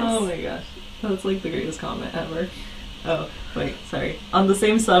 Yes. Oh my gosh. That's like the greatest comment ever. Oh, wait, sorry. On the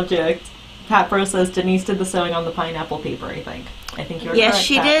same subject, Pat Bro says Denise did the sewing on the pineapple paper, I think. I think you're correct. Yes,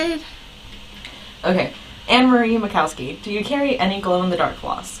 she did. Okay. Anne-Marie Mikowski, do you carry any glow-in-the-dark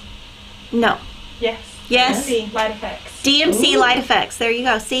floss? No. Yes. Yes. DMC Light Effects. DMC Light Effects. There you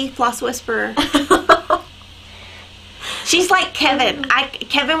go. See? Floss Whisperer. She's like Kevin.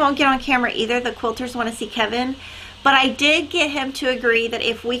 Kevin won't get on camera either. The quilters want to see Kevin. But I did get him to agree that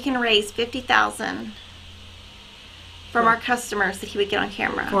if we can raise $50,000 from our customers, that he would get on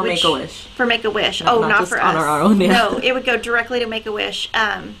camera. For Make-A-Wish. For Make-A-Wish. No, oh, not for us. On our own, yeah. No, it would go directly to Make-A-Wish.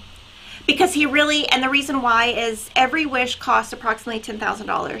 Because he really, and the reason why is every wish costs approximately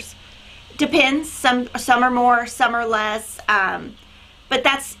 $10,000. Depends. Some are more, some are less. But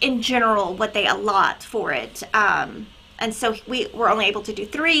that's in general what they allot for it. And so we were only able to do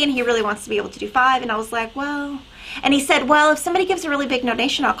 3, and he really wants to be able to do 5. And I was like, well... And he said, well, if somebody gives a really big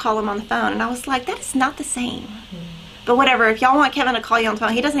donation, I'll call him on the phone. And I was like, that is not the same. But whatever, if y'all want Kevin to call you on the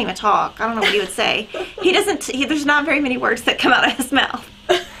phone, he doesn't even talk. I don't know what he would say. He doesn't, there's not very many words that come out of his mouth.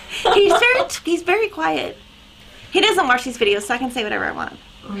 He's very quiet. He doesn't watch these videos, so I can say whatever I want.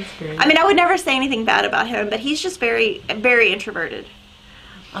 Oh, that's great. I mean, I would never say anything bad about him, but he's just very, very introverted.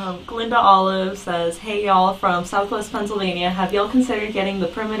 Glinda Olive says, hey y'all from Southwest Pennsylvania, have y'all considered getting the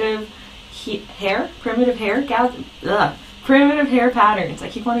primitive hair patterns? I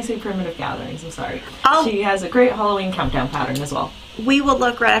keep wanting to say primitive gatherings, I'm sorry. She has a great Halloween countdown pattern as well. We will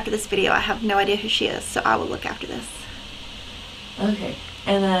look right after this video. I have no idea who she is, so I will look after this. Okay.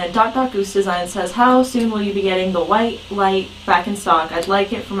 And then Doc Goose Design says, how soon will you be getting the white light back in stock? I'd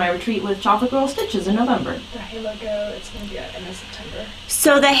like it for my retreat with Chocolate Girl Stitches in November. The Halo Go, it's going to be at end of September.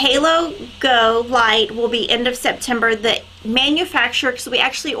 So the Halo Go light will be end of September. The manufacturer, because we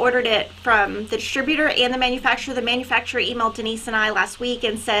actually ordered it from the distributor and the manufacturer. The manufacturer emailed Denise and I last week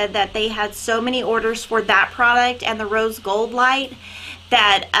and said that they had so many orders for that product and the Rose Gold light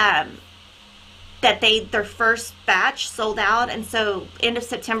that their first batch sold out, and so end of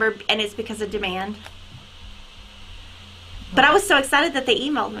September, and it's because of demand. But I was so excited that they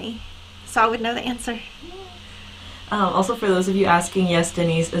emailed me, so I would know the answer. Also, for those of you asking, yes,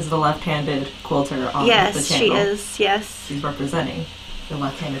 Denise is the left-handed quilter on the channel. Yes, she is, yes. She's representing the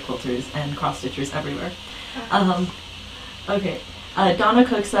left-handed quilters and cross-stitchers everywhere. Okay. Donna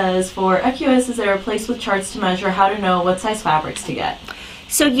Cook says, for EQS, is there a place with charts to measure how to know what size fabrics to get?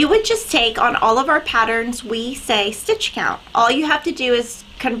 So you would just take, on all of our patterns, we say stitch count. All you have to do is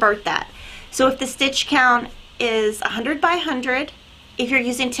convert that. So if the stitch count is 100 by 100, if you're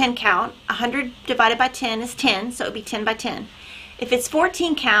using 10 count, 100 divided by 10 is 10, so it would be 10 by 10. If it's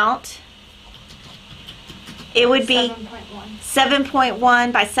 14 count, it would be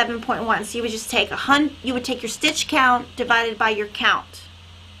 7.1 by 7.1. So you would just take you would take your stitch count divided by your count.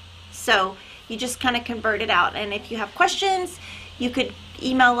 So you just kind of convert it out. And if you have questions, you could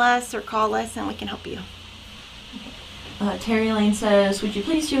email us or call us and we can help you. Terry Lane says, would you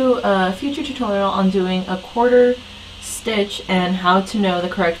please do a future tutorial on doing a quarter stitch and how to know the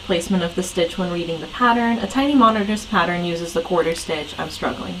correct placement of the stitch when reading the pattern? A tiny monitor's pattern uses the quarter stitch. I'm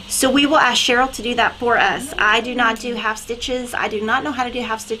struggling. So we will ask Cheryl to do that for us. I do not do half stitches. I do not know how to do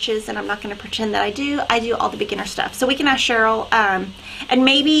half stitches, and I'm not going to pretend that I do. I do all the beginner stuff. So we can ask Cheryl, and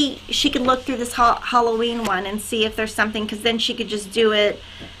maybe she could look through this Halloween one and see if there's something, because then she could just do it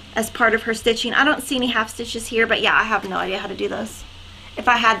as part of her stitching. I don't see any half stitches here, but yeah, I have no idea how to do those. If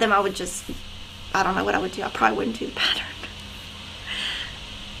I had them, I would just, I don't know what I would do. I probably wouldn't do the pattern.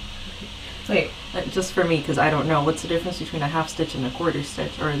 Wait, just for me, because I don't know, what's the difference between a half stitch and a quarter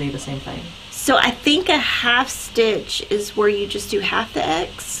stitch, or are they the same thing? So I think a half stitch is where you just do half the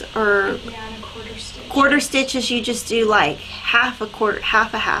X, or yeah, and a quarter stitch. Quarter stitch is you just do like half a quarter,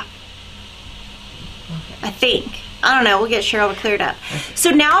 half a half. Okay. I think. I don't know, we'll get Cheryl to clear it up. Okay.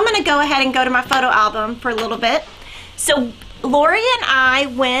 So now I'm going to go ahead and go to my photo album for a little bit. So Lori and I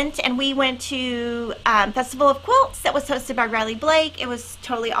went to Festival of Quilts that was hosted by Riley Blake. It was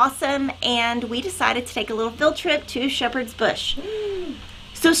totally awesome, and we decided to take a little field trip to Shepherd's Bush.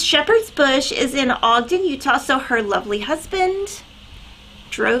 So Shepherd's Bush is in Ogden, Utah, so her lovely husband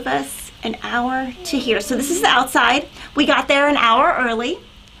drove us an hour to here. So this is the outside. We got there an hour early,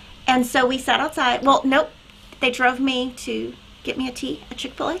 and so we sat outside. Well, nope, they drove me to get me a tea at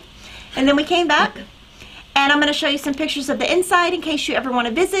Chick-fil-A, and then we came back. And I'm going to show you some pictures of the inside in case you ever want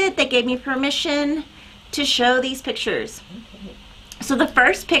to visit. They gave me permission to show these pictures. Okay. So the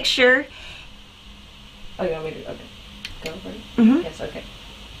first picture. Oh, you want me to? Okay. Go for it? Mm-hmm. Yes, okay.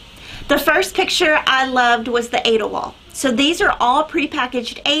 The first picture I loved was the Ada wall. So these are all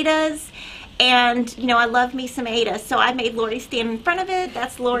prepackaged Adas. And, you know, I love me some Ada. So I made Lori stand in front of it.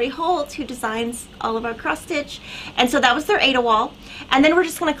 That's Lori Holt, who designs all of our cross stitch. And so that was their Ada wall. And then we're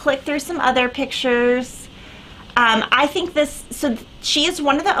just going to click through some other pictures. I think this, so she is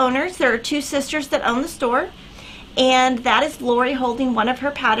one of the owners. There are two sisters that own the store, and that is Lori holding one of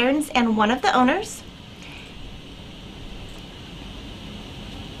her patterns and one of the owners.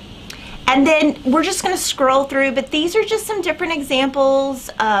 And then we're just going to scroll through, but these are just some different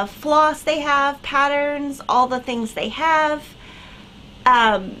examples of floss they have, patterns, all the things they have.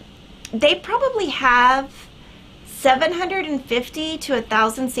 They probably have 750 to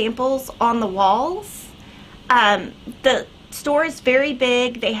 1,000 samples on the walls. The store is very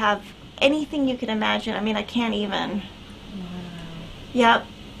big. They have anything you can imagine. I mean, I can't even. Wow. Yep.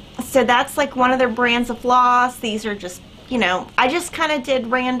 So that's like one of their brands of floss. These are just, you know, I just kind of did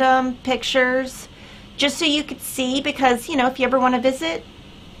random pictures just so you could see, because, you know, if you ever want to visit,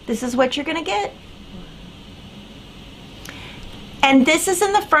 this is what you're going to get. And this is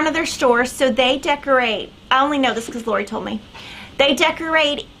in the front of their store, so they decorate. I only know this because Lori told me. They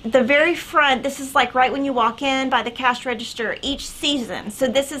decorate the very front. This is like right when you walk in by the cash register each season. So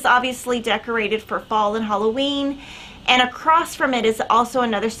this is obviously decorated for fall and Halloween. And across from it is also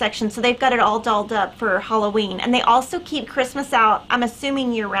another section. So they've got it all dolled up for Halloween. And they also keep Christmas out, I'm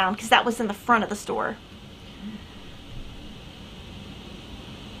assuming year round, because that was in the front of the store.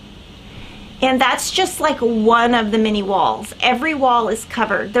 And that's just like one of the many walls. Every wall is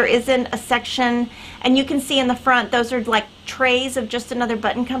covered. There isn't a section, and you can see in the front, those are like trays of Just Another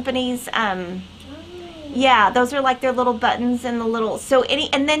Button Companies. Yeah, those are like their little buttons and the little, so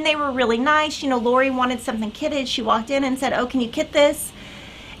and then they were really nice. You know, Lori wanted something kitted. She walked in and said, oh, can you kit this?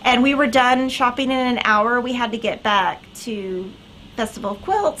 And we were done shopping in an hour. We had to get back to Festival of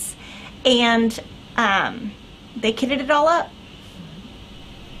Quilts, and they kitted it all up.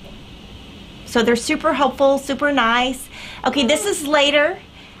 So they're super helpful, super nice. Okay, this is later.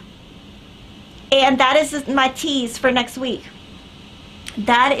 And that is my tease for next week.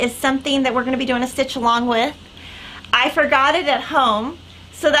 that is something that we're going to be doing a stitch along with. I forgot it at home,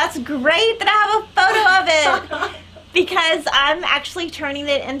 so that's great that I have a photo of it because I'm actually turning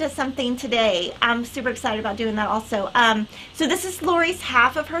it into something today. I'm super excited about doing that also. So this is Lori's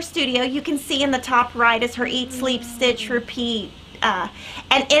half of her studio. You can see in the top right is her Eat, Sleep, Stitch, Repeat.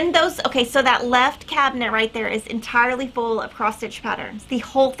 And in those, okay, so that left cabinet right there is entirely full of cross stitch patterns, the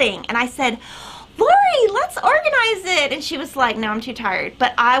whole thing. And I said, Lori, let's organize it. And she was like, no, I'm too tired.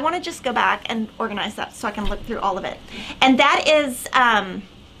 But I want to just go back and organize that so I can look through all of it. And that is,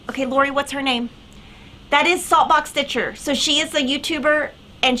 okay, Lori, what's her name? That is Saltbox Stitcher. So she is a YouTuber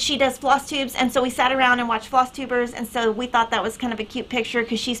and she does floss tubes. And so we sat around and watched floss tubers. And so we thought that was kind of a cute picture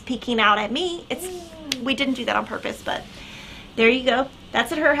because she's peeking out at me. We didn't do that on purpose, but there you go.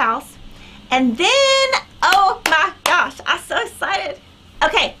 That's at her house. And then, oh my gosh, I'm so excited.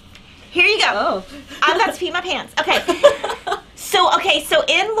 Okay. Here you go. Oh. I'm about to pee my pants. Okay. So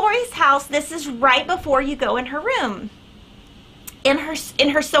in Lori's house, this is right before you go in her room. In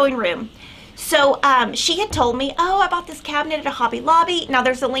her sewing room. So she had told me, oh, I bought this cabinet at a Hobby Lobby. Now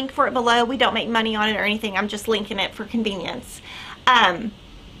there's a link for it below. We don't make money on it or anything. I'm just linking it for convenience.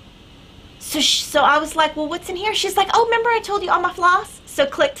 So I was like, well, what's in here? She's like, oh, remember I told you all my floss? So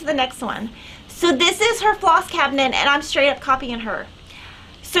click to the next one. So this is her floss cabinet, and I'm straight up copying her.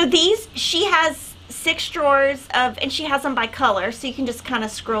 So these, she has 6 drawers of, and she has them by color, so you can just kind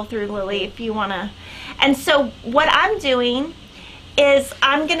of scroll through, Lily, if you want to. And so what I'm doing is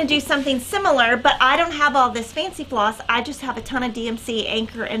I'm going to do something similar, but I don't have all this fancy floss. I just have a ton of DMC,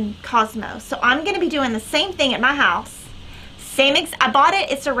 Anchor, and Cosmo. So I'm going to be doing the same thing at my house. I bought it.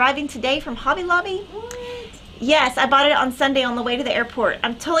 It's arriving today from Hobby Lobby. What? Yes, I bought it on Sunday on the way to the airport.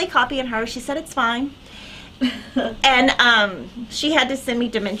 I'm totally copying her. She said it's fine. And she had to send me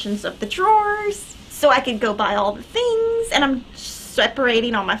dimensions of the drawers so I could go buy all the things, and I'm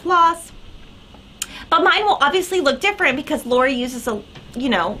separating all my floss. But mine will obviously look different because Lori uses a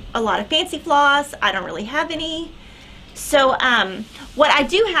lot of fancy floss. I don't really have any. So what I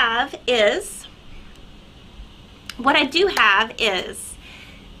do have is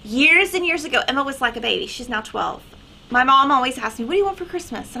years and years ago, Emma was like a baby. She's now 12. My mom always asked me, what do you want for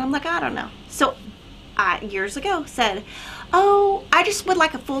Christmas? And I'm like, I don't know. So I, years ago, said, oh, I just would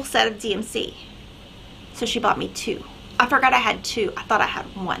like a full set of DMC. So she bought me 2. I forgot I had 2. I thought I had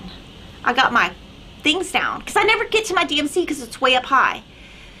 1. I got my things down because I never get to my DMC because it's way up high.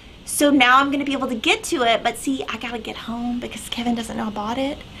 So now I'm going to be able to get to it, but see, I got to get home because Kevin doesn't know I bought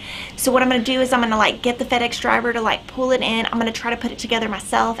it. So what I'm going to do is I'm going to like get the FedEx driver to like pull it in. I'm going to try to put it together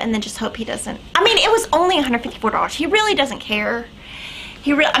myself and then just hope he doesn't. I mean, it was only $154. He really doesn't care.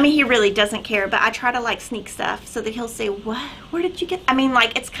 He really doesn't care, but I try to like sneak stuff so that he'll say, what? Where did you get? I mean,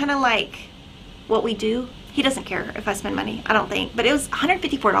 like, it's kind of like what we do. He doesn't care if I spend money, I don't think. But it was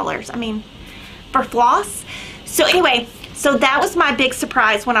 $154, I mean, for floss. So anyway, so that was my big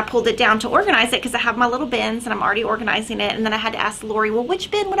surprise when I pulled it down to organize it because I have my little bins and I'm already organizing it. And then I had to ask Lori, well, which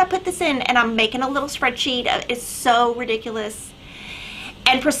bin would I put this in? And I'm making a little spreadsheet. It's so ridiculous.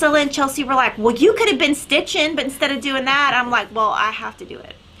 And Priscilla and Chelsea were like, well, you could have been stitching, but instead of doing that, I'm like, well, I have to do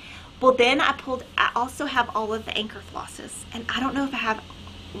it. Well, then I also have all of the Anchor flosses. And I don't know if I have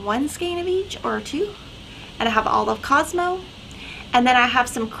 1 skein of each or 2. And I have all of Cosmo. And then I have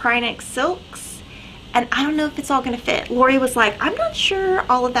some Krynic silks. And I don't know if it's all going to fit. Lori was like, I'm not sure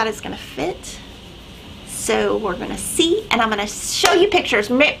all of that is going to fit. So we're going to see. And I'm going to show you pictures.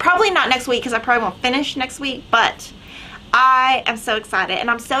 Probably not next week because I probably won't finish next week. But I am so excited, and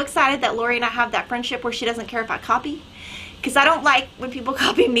I'm so excited that Lori and I have that friendship where she doesn't care if I copy, because I don't like when people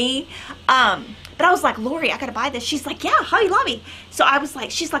copy me. But I was like, Lori, I gotta buy this. She's like, yeah, Hobby Lobby. So I was like,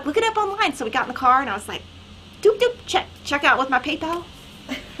 she's like, look it up online. So we got in the car, and I was like, doop doop, check out with my PayPal.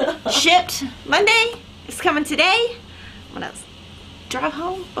 Shipped Monday. It's coming today. I'm gonna drive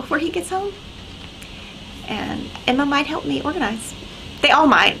home before he gets home, and Emma might help me organize. They all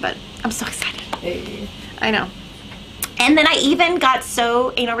might, but I'm so excited. Hey. I know. And then I even got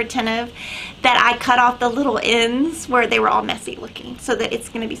so anal retentive that I cut off the little ends where they were all messy looking so that it's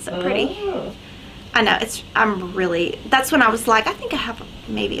going to be so pretty. Oh. I know, that's when I was like, I think I have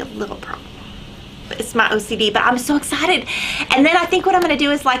maybe a little problem. But it's my OCD, but I'm so excited. And then I think what I'm going to do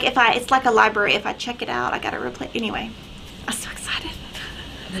is like, it's like a library. If I check it out, I got to replay. Anyway, I'm so excited.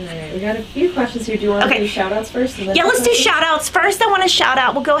 Alright, we got a few questions here. Do you want to do shout outs first? Yeah, let's do shout outs. First, I want to shout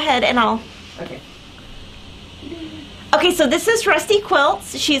out. We'll go ahead and I'll. Okay, so this is Rusty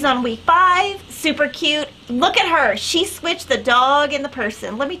Quilts. She's on week 5. Super cute. Look at her. She switched the dog and the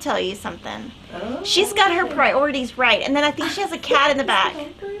person. Let me tell you something. Oh, she's got her priorities right. And then I think she has a cat in the back.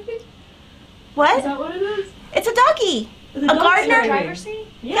 What? Is that what it is? It's a doggy. The a dog's gardener. driving. Driver's seat?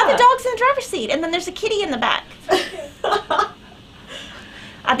 Yeah, the dog's in the driver's seat, and then there's a kitty in the back.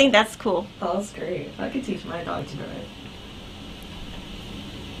 I think that's cool. Oh, that's great. I could teach my dog to drive.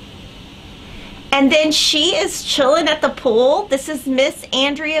 And then she is chilling at the pool. This is Miss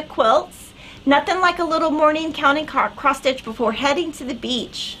Andrea Quilts. Nothing like a little morning counting cross stitch before heading to the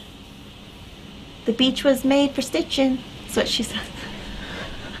beach. The beach was made for stitching. That's what she says.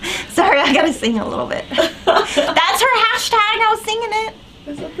 Sorry, I gotta sing a little bit. That's her hashtag. I was singing it.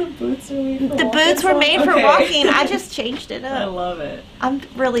 Is that the boots are made for The walking? boots were made for Okay. walking. I just changed it I up. love it. I'm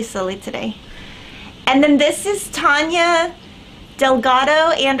really silly today. And then this is Tanya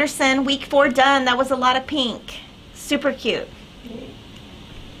Delgado Anderson, week 4 done. That was a lot of pink. Super cute.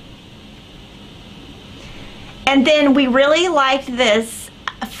 And then we really liked this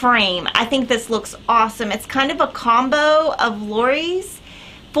frame. I think this looks awesome. It's kind of a combo of Lori's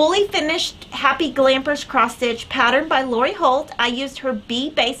fully finished Happy Glampers cross stitch patterned by Lori Holt. I used her B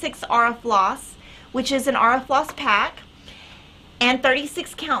Basics Aura Floss, which is an Aura Floss pack, and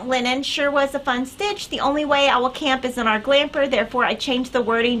 36 count linen. Sure was a fun stitch. The only way I will camp is in our glamper, therefore I changed the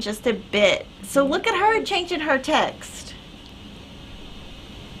wording just a bit. So look at her changing her text.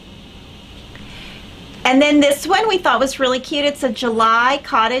 And then this one we thought was really cute. It's a July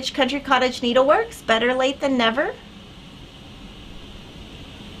Country Cottage Needleworks, better late than never.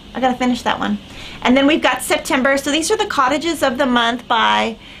 I gotta finish that one. And then we've got September. So these are the cottages of the month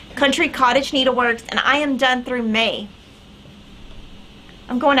by Country Cottage Needleworks, and I am done through May.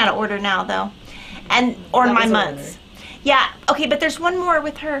 I'm going out of order now though. Or That my was a months. winner. Yeah, okay, but there's one more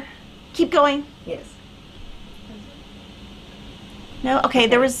with her. Keep going. Yes. No? Okay,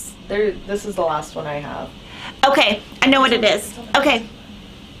 there was... This is the last one I have. Okay, I know what it is. Okay.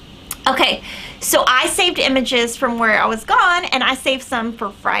 Okay, so I saved images from where I was gone, and I saved some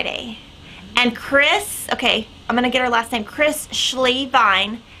for Friday. And Chris, okay, I'm going to get her last name, Chris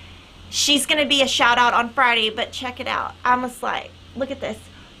Schlevine. She's going to be a shout out on Friday, but check it out. I was like, look at this.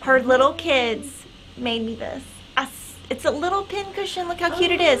 Her little kids made me this. It's a little pin cushion. Look how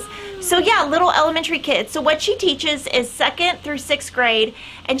cute it is. So yeah, little elementary kids. So what she teaches is 2nd through 6th grade,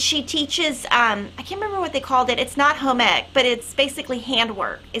 and she teaches, I can't remember what they called it. It's not home ec, but it's basically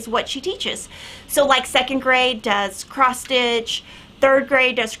handwork is what she teaches. So like 2nd grade does cross stitch, 3rd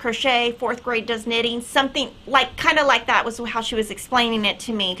grade does crochet, 4th grade does knitting, something like, kind of like that was how she was explaining it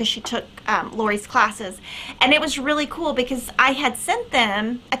to me, because she took Lori's classes. And it was really cool because I had sent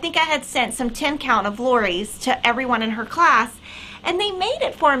them, I think I had sent some 10 count of Lori's to everyone in her class, and they made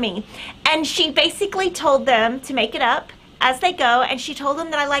it for me. And she basically told them to make it up as they go, and she told them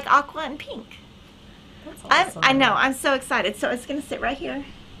that I like aqua and pink. That's awesome. I know, I'm so excited. So it's going to sit right here.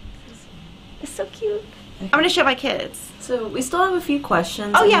 It's so cute. I'm going to show my kids. So we still have a few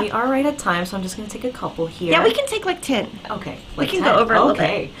questions. Oh, and yeah. we are right at time, so I'm just going to take a couple here. Yeah, we can take like 10. Okay. We can go over a little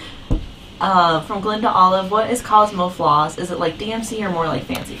bit. Okay. From Glinda Olive, what is Cosmo Floss? Is it like DMC or more like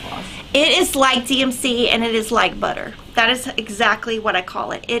fancy floss? It is like DMC, and it is like butter. That is exactly what I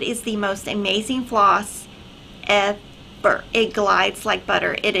call it. It is the most amazing floss ever. It glides like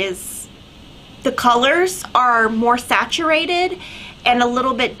butter. It is, the colors are more saturated and a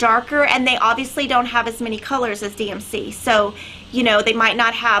little bit darker, and they obviously don't have as many colors as DMC. So, you know, they might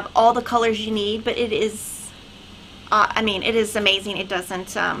not have all the colors you need, but it is, I mean, it is amazing. It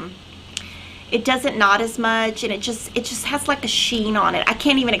doesn't knot as much, and it just has like a sheen on it. I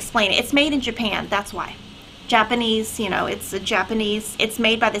can't even explain it. It's made in Japan, that's why. Japanese, you know, it's a Japanese, it's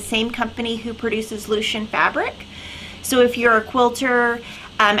made by the same company who produces Lucian fabric. So if you're a quilter,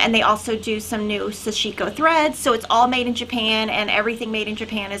 and they also do some new sashiko threads, so it's all made in Japan, and everything made in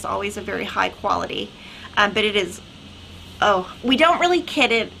Japan is always a very high quality. But it is, we don't really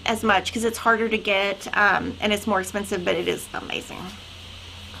kit it as much because it's harder to get, and it's more expensive, but it is amazing.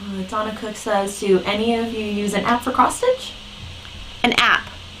 Donna Cook says, do any of you use an app for cross stitch? An app?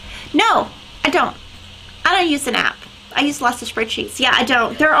 No, I don't. I don't use an app. I use lots of spreadsheets. Yeah, I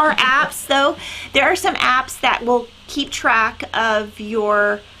don't. There are apps though. There are some apps that will keep track of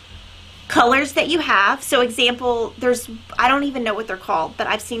your colors that you have. So example, I don't even know what they're called, but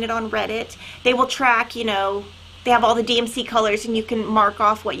I've seen it on Reddit. They will track, you know, they have all the DMC colors and you can mark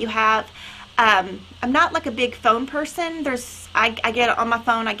off what you have. I'm not like a big phone person. I get on my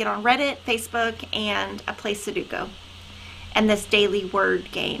phone, I get on Reddit, Facebook, and I play Sudoku. And this daily word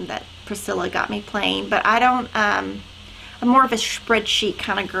game that Priscilla got me playing. But I don't, I'm more of a spreadsheet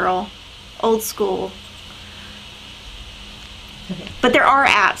kind of girl. Old school. Okay. But there are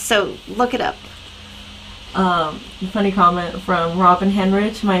apps, so look it up. Funny comment from Robin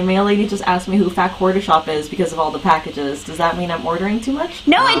Henrich. My mail lady just asked me who Fat Quarter Shop is because of all the packages. Does that mean I'm ordering too much?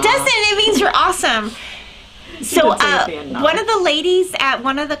 No, it doesn't. It means you're awesome. So one of the ladies at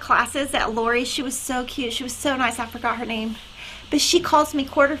one of the classes at Lori, she was so cute. She was so nice. I forgot her name. But she calls me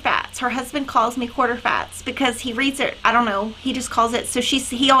quarter fats. Her husband calls me quarter fats because he reads it. I don't know. He just calls it. So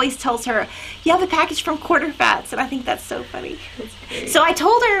he always tells her, you have a package from Quarter Fats. And I think that's so funny. That's great. So I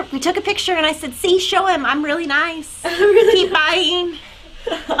told her, we took a picture and I said, see, show him. I'm really nice. Really keep buying.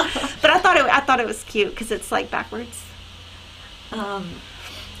 But I thought it was cute because it's like backwards.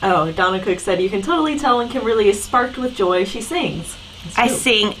 Oh, Donna Cook said, you can totally tell when Kimberly is sparked with joy. She sings. I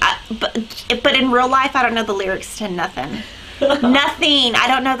sing. But in real life, I don't know the lyrics to nothing. Nothing. I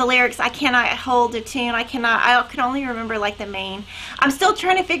don't know the lyrics. I cannot hold a tune. I can only remember like the main. I'm still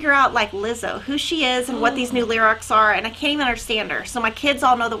trying to figure out like Lizzo, who she is and what these new lyrics are, and I can't even understand her. So my kids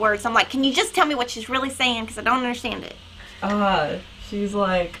all know the words. I'm like, can you just tell me what she's really saying because I don't understand it. She's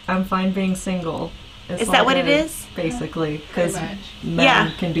like, I'm fine being single. Is that what it is? Basically, because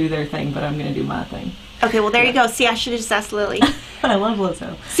men can do their thing, but I'm going to do my thing. Okay, well there you go. See, I should have just asked Lily. I love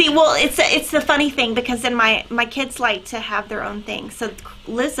Lizzo. See, well, it's the funny thing because then my kids like to have their own thing. So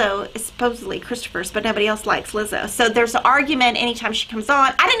Lizzo is supposedly Christopher's, but nobody else likes Lizzo. So there's an argument anytime she comes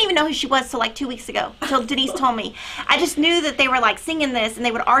on. I didn't even know who she was till like 2 weeks ago, till Denise told me. I just knew that they were like singing this, and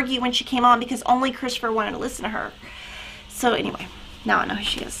they would argue when she came on because only Christopher wanted to listen to her. So anyway, now I know who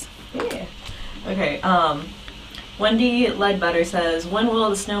she is. Yeah. Okay. Wendy Ledbetter says, when will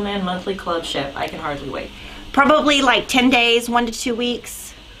the Snowman Monthly Club ship? I can hardly wait. Probably like 10 days, 1 to 2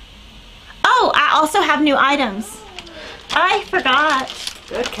 weeks. Oh, I also have new items. I forgot.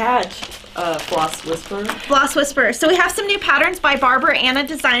 Good catch, Floss Whisperer. Floss Whisperer. So we have some new patterns by Barbara Anna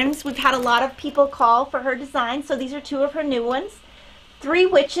Designs. We've had a lot of people call for her design. So these are 2 of her new ones. 3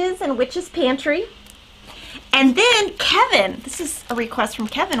 Witches and Witch's Pantry. And then Kevin, this is a request from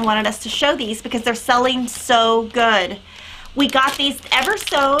Kevin, wanted us to show these because they're selling so good. We got these.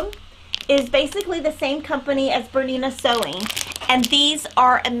 Eversewn is basically the same company as Bernina Sewing, and these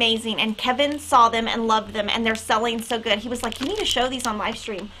are amazing. And Kevin saw them and loved them, and they're selling so good. He was like, you need to show these on live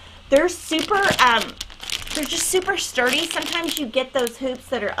stream. They're super, they're just super sturdy. Sometimes you get those hoops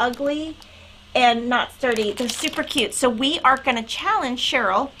that are ugly and not sturdy. They're super cute. So we are going to challenge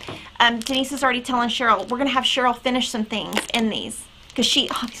Cheryl. Denise is already telling Cheryl, we're going to have Cheryl finish some things in these because she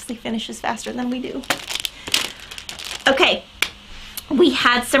obviously finishes faster than we do. Okay, we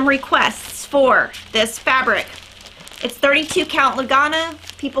had some requests for this fabric. It's 32 count Lugana.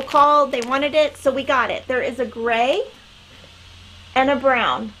 People called, they wanted it, so we got it. There is a gray and a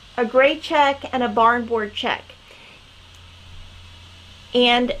brown, a gray check and a barn board check.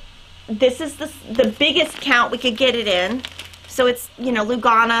 And this is the biggest count we could get it in. So it's, you know,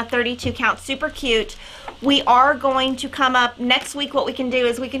 Lugana, 32 count, super cute. We are going to come up next week. What we can do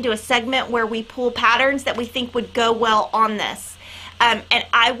is we can do a segment where we pull patterns that we think would go well on this. And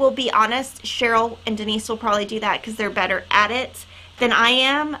I will be honest, Cheryl and Denise will probably do that because they're better at it than I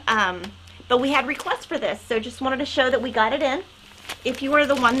am. But we had requests for this, so just wanted to show that we got it in. If you were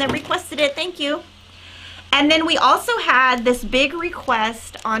the one that requested it, thank you. And then we also had this big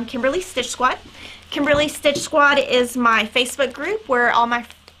request on Kimberly Stitch Squad. Kimberly Stitch Squad is my Facebook group where all my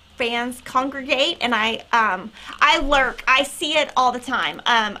fans congregate, and I lurk. I see it all the time.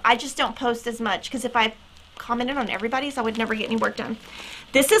 I just don't post as much because if I commented on everybody's, I would never get any work done.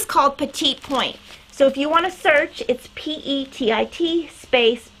 This is called Petite Point. So if you want to search, it's P-E-T-I-T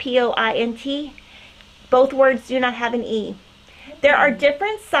space P-O-I-N-T. Both words do not have an E. There are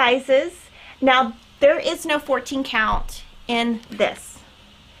different sizes. Now, there is no 14 count in this.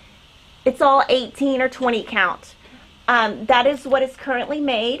 It's all 18 or 20 count. That is what is currently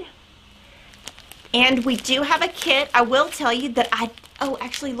made. And we do have a kit. I will tell you that oh,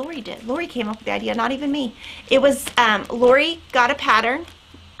 actually Lori did. Lori came up with the idea, not even me. It was, Lori got a pattern.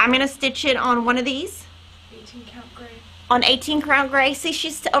 I'm going to stitch it on one of these. 18 count gray. On 18 count gray. See,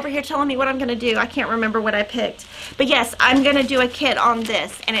 she's over here telling me what I'm going to do. I can't remember what I picked. But yes, I'm going to do a kit on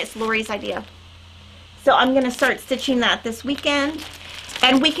this, and it's Lori's idea. So I'm going to start stitching that this weekend.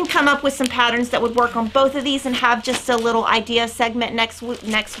 And we can come up with some patterns that would work on both of these and have just a little idea segment next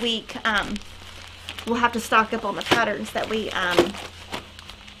week. We'll have to stock up on the patterns that we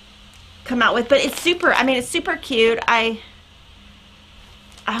come out with. But it's super, I mean, it's super cute. I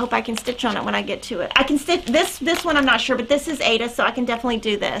hope I can stitch on it when I get to it. I can stitch, this one I'm not sure, but this is Ada, so I can definitely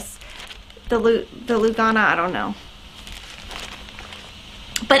do this. The Lugana, I don't know.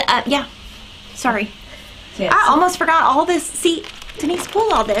 But, yeah, sorry. Yes. I almost forgot all this. See, Denise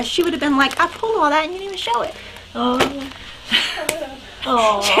pulled all this. She would have been like, I pulled all that and you didn't even show it. Oh.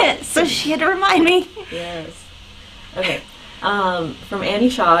 Oh. So she had to remind me. Yes. Okay. From Annie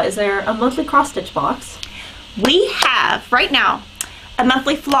Shaw, is there a monthly cross stitch box? We have right now a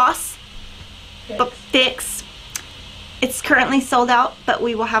monthly floss fix It's currently sold out, but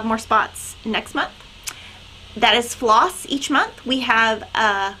we will have more spots next month. That is Floss each month. We have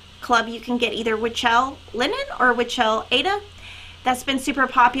a club you can get either Wichell Linen or Wichell Ada. That's been super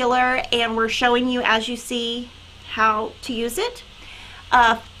popular, and we're showing you as you see how to use it.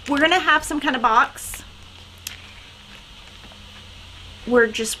 We're gonna have some kind of box. We're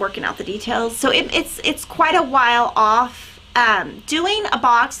just working out the details. So it's quite a while off. Doing a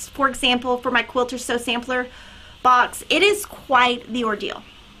box, for example, for my Quilter Sew Sampler box, it is quite the ordeal.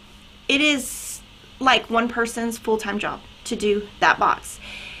 It is like one person's full-time job to do that box.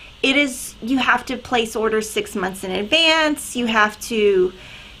 It is, you have to place orders 6 months in advance. You have to,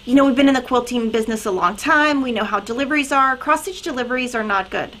 you know, we've been in the quilting business a long time. We know how deliveries are. Cross-stitch deliveries are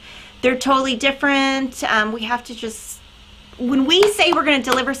not good. They're totally different. We have to just, when we say we're going to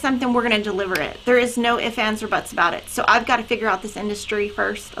deliver something, we're going to deliver it. There is no ifs, ands, or buts about it. So I've got to figure out this industry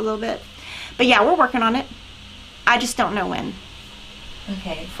first a little bit. But yeah, we're working on it. I just don't know when.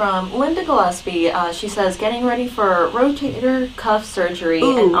 Okay, from Linda Gillespie, she says, getting ready for rotator cuff surgery.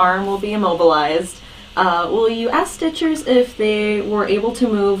 Ooh. And arm will be immobilized. Will you ask stitchers if they were able to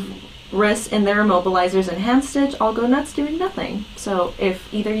move wrists in their immobilizers and hand stitch? I'll go nuts doing nothing. So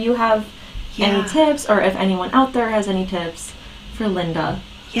if either you have any tips, or if anyone out there has any tips for Linda.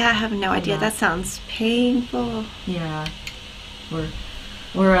 Yeah, I have no idea. That sounds painful. Yeah,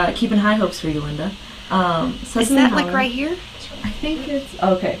 we're keeping high hopes for you, Linda. Is that like right here? I think it's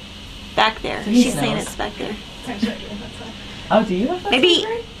okay. Back there. So She's saying it's back there. Oh, do you have that? Maybe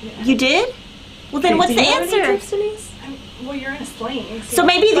Yeah. you did? Well, then what's the answer? Well, you're in a sling. So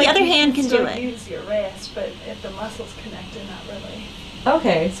maybe the other hand can do it. Use your wrist, but if the muscles connected, not really.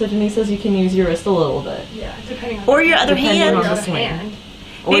 Okay, so Denise says you can use your wrist a little bit. Yeah, depending on. Or your other Depending hand. on Your the other swing. hand.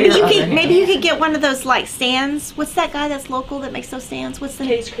 Or Maybe your you other could. hand. Maybe you could get one of those like stands. What's that guy that's local that makes those stands? What's the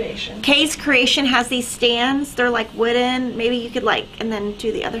name? Case Creation. Kay's Creation has these stands. They're like wooden. Maybe you could like, and then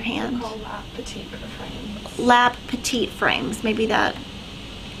do the other hand. Called lap petite frames. Lap petite frames. Maybe that.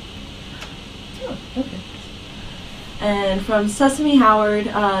 Oh, okay. And from Sesame Howard,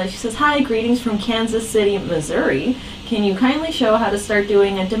 she says, hi, greetings from Kansas City, Missouri. Can you kindly show how to start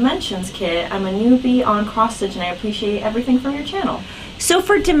doing a dimensions kit? I'm a newbie on cross stitch and I appreciate everything from your channel. So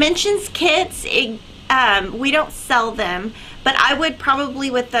for dimensions kits, we don't sell them, but I would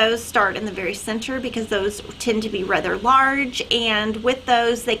probably with those start in the very center because those tend to be rather large, and with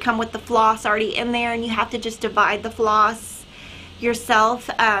those they come with the floss already in there and you have to just divide the floss yourself,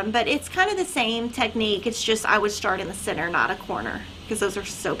 but it's kind of the same technique. It's just I would start in the center, not a corner, because those are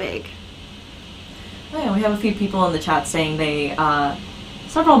so big. Oh, yeah, we have a few people in the chat saying they,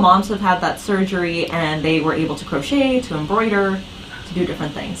 several moms have had that surgery and they were able to crochet, to embroider, to do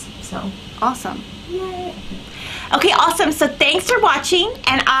different things. So Awesome. yay. Okay, awesome. So thanks for watching,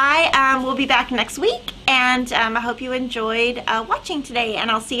 and I will be back next week, and I hope you enjoyed watching today, and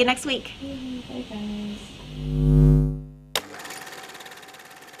I'll see you next week. Bye guys.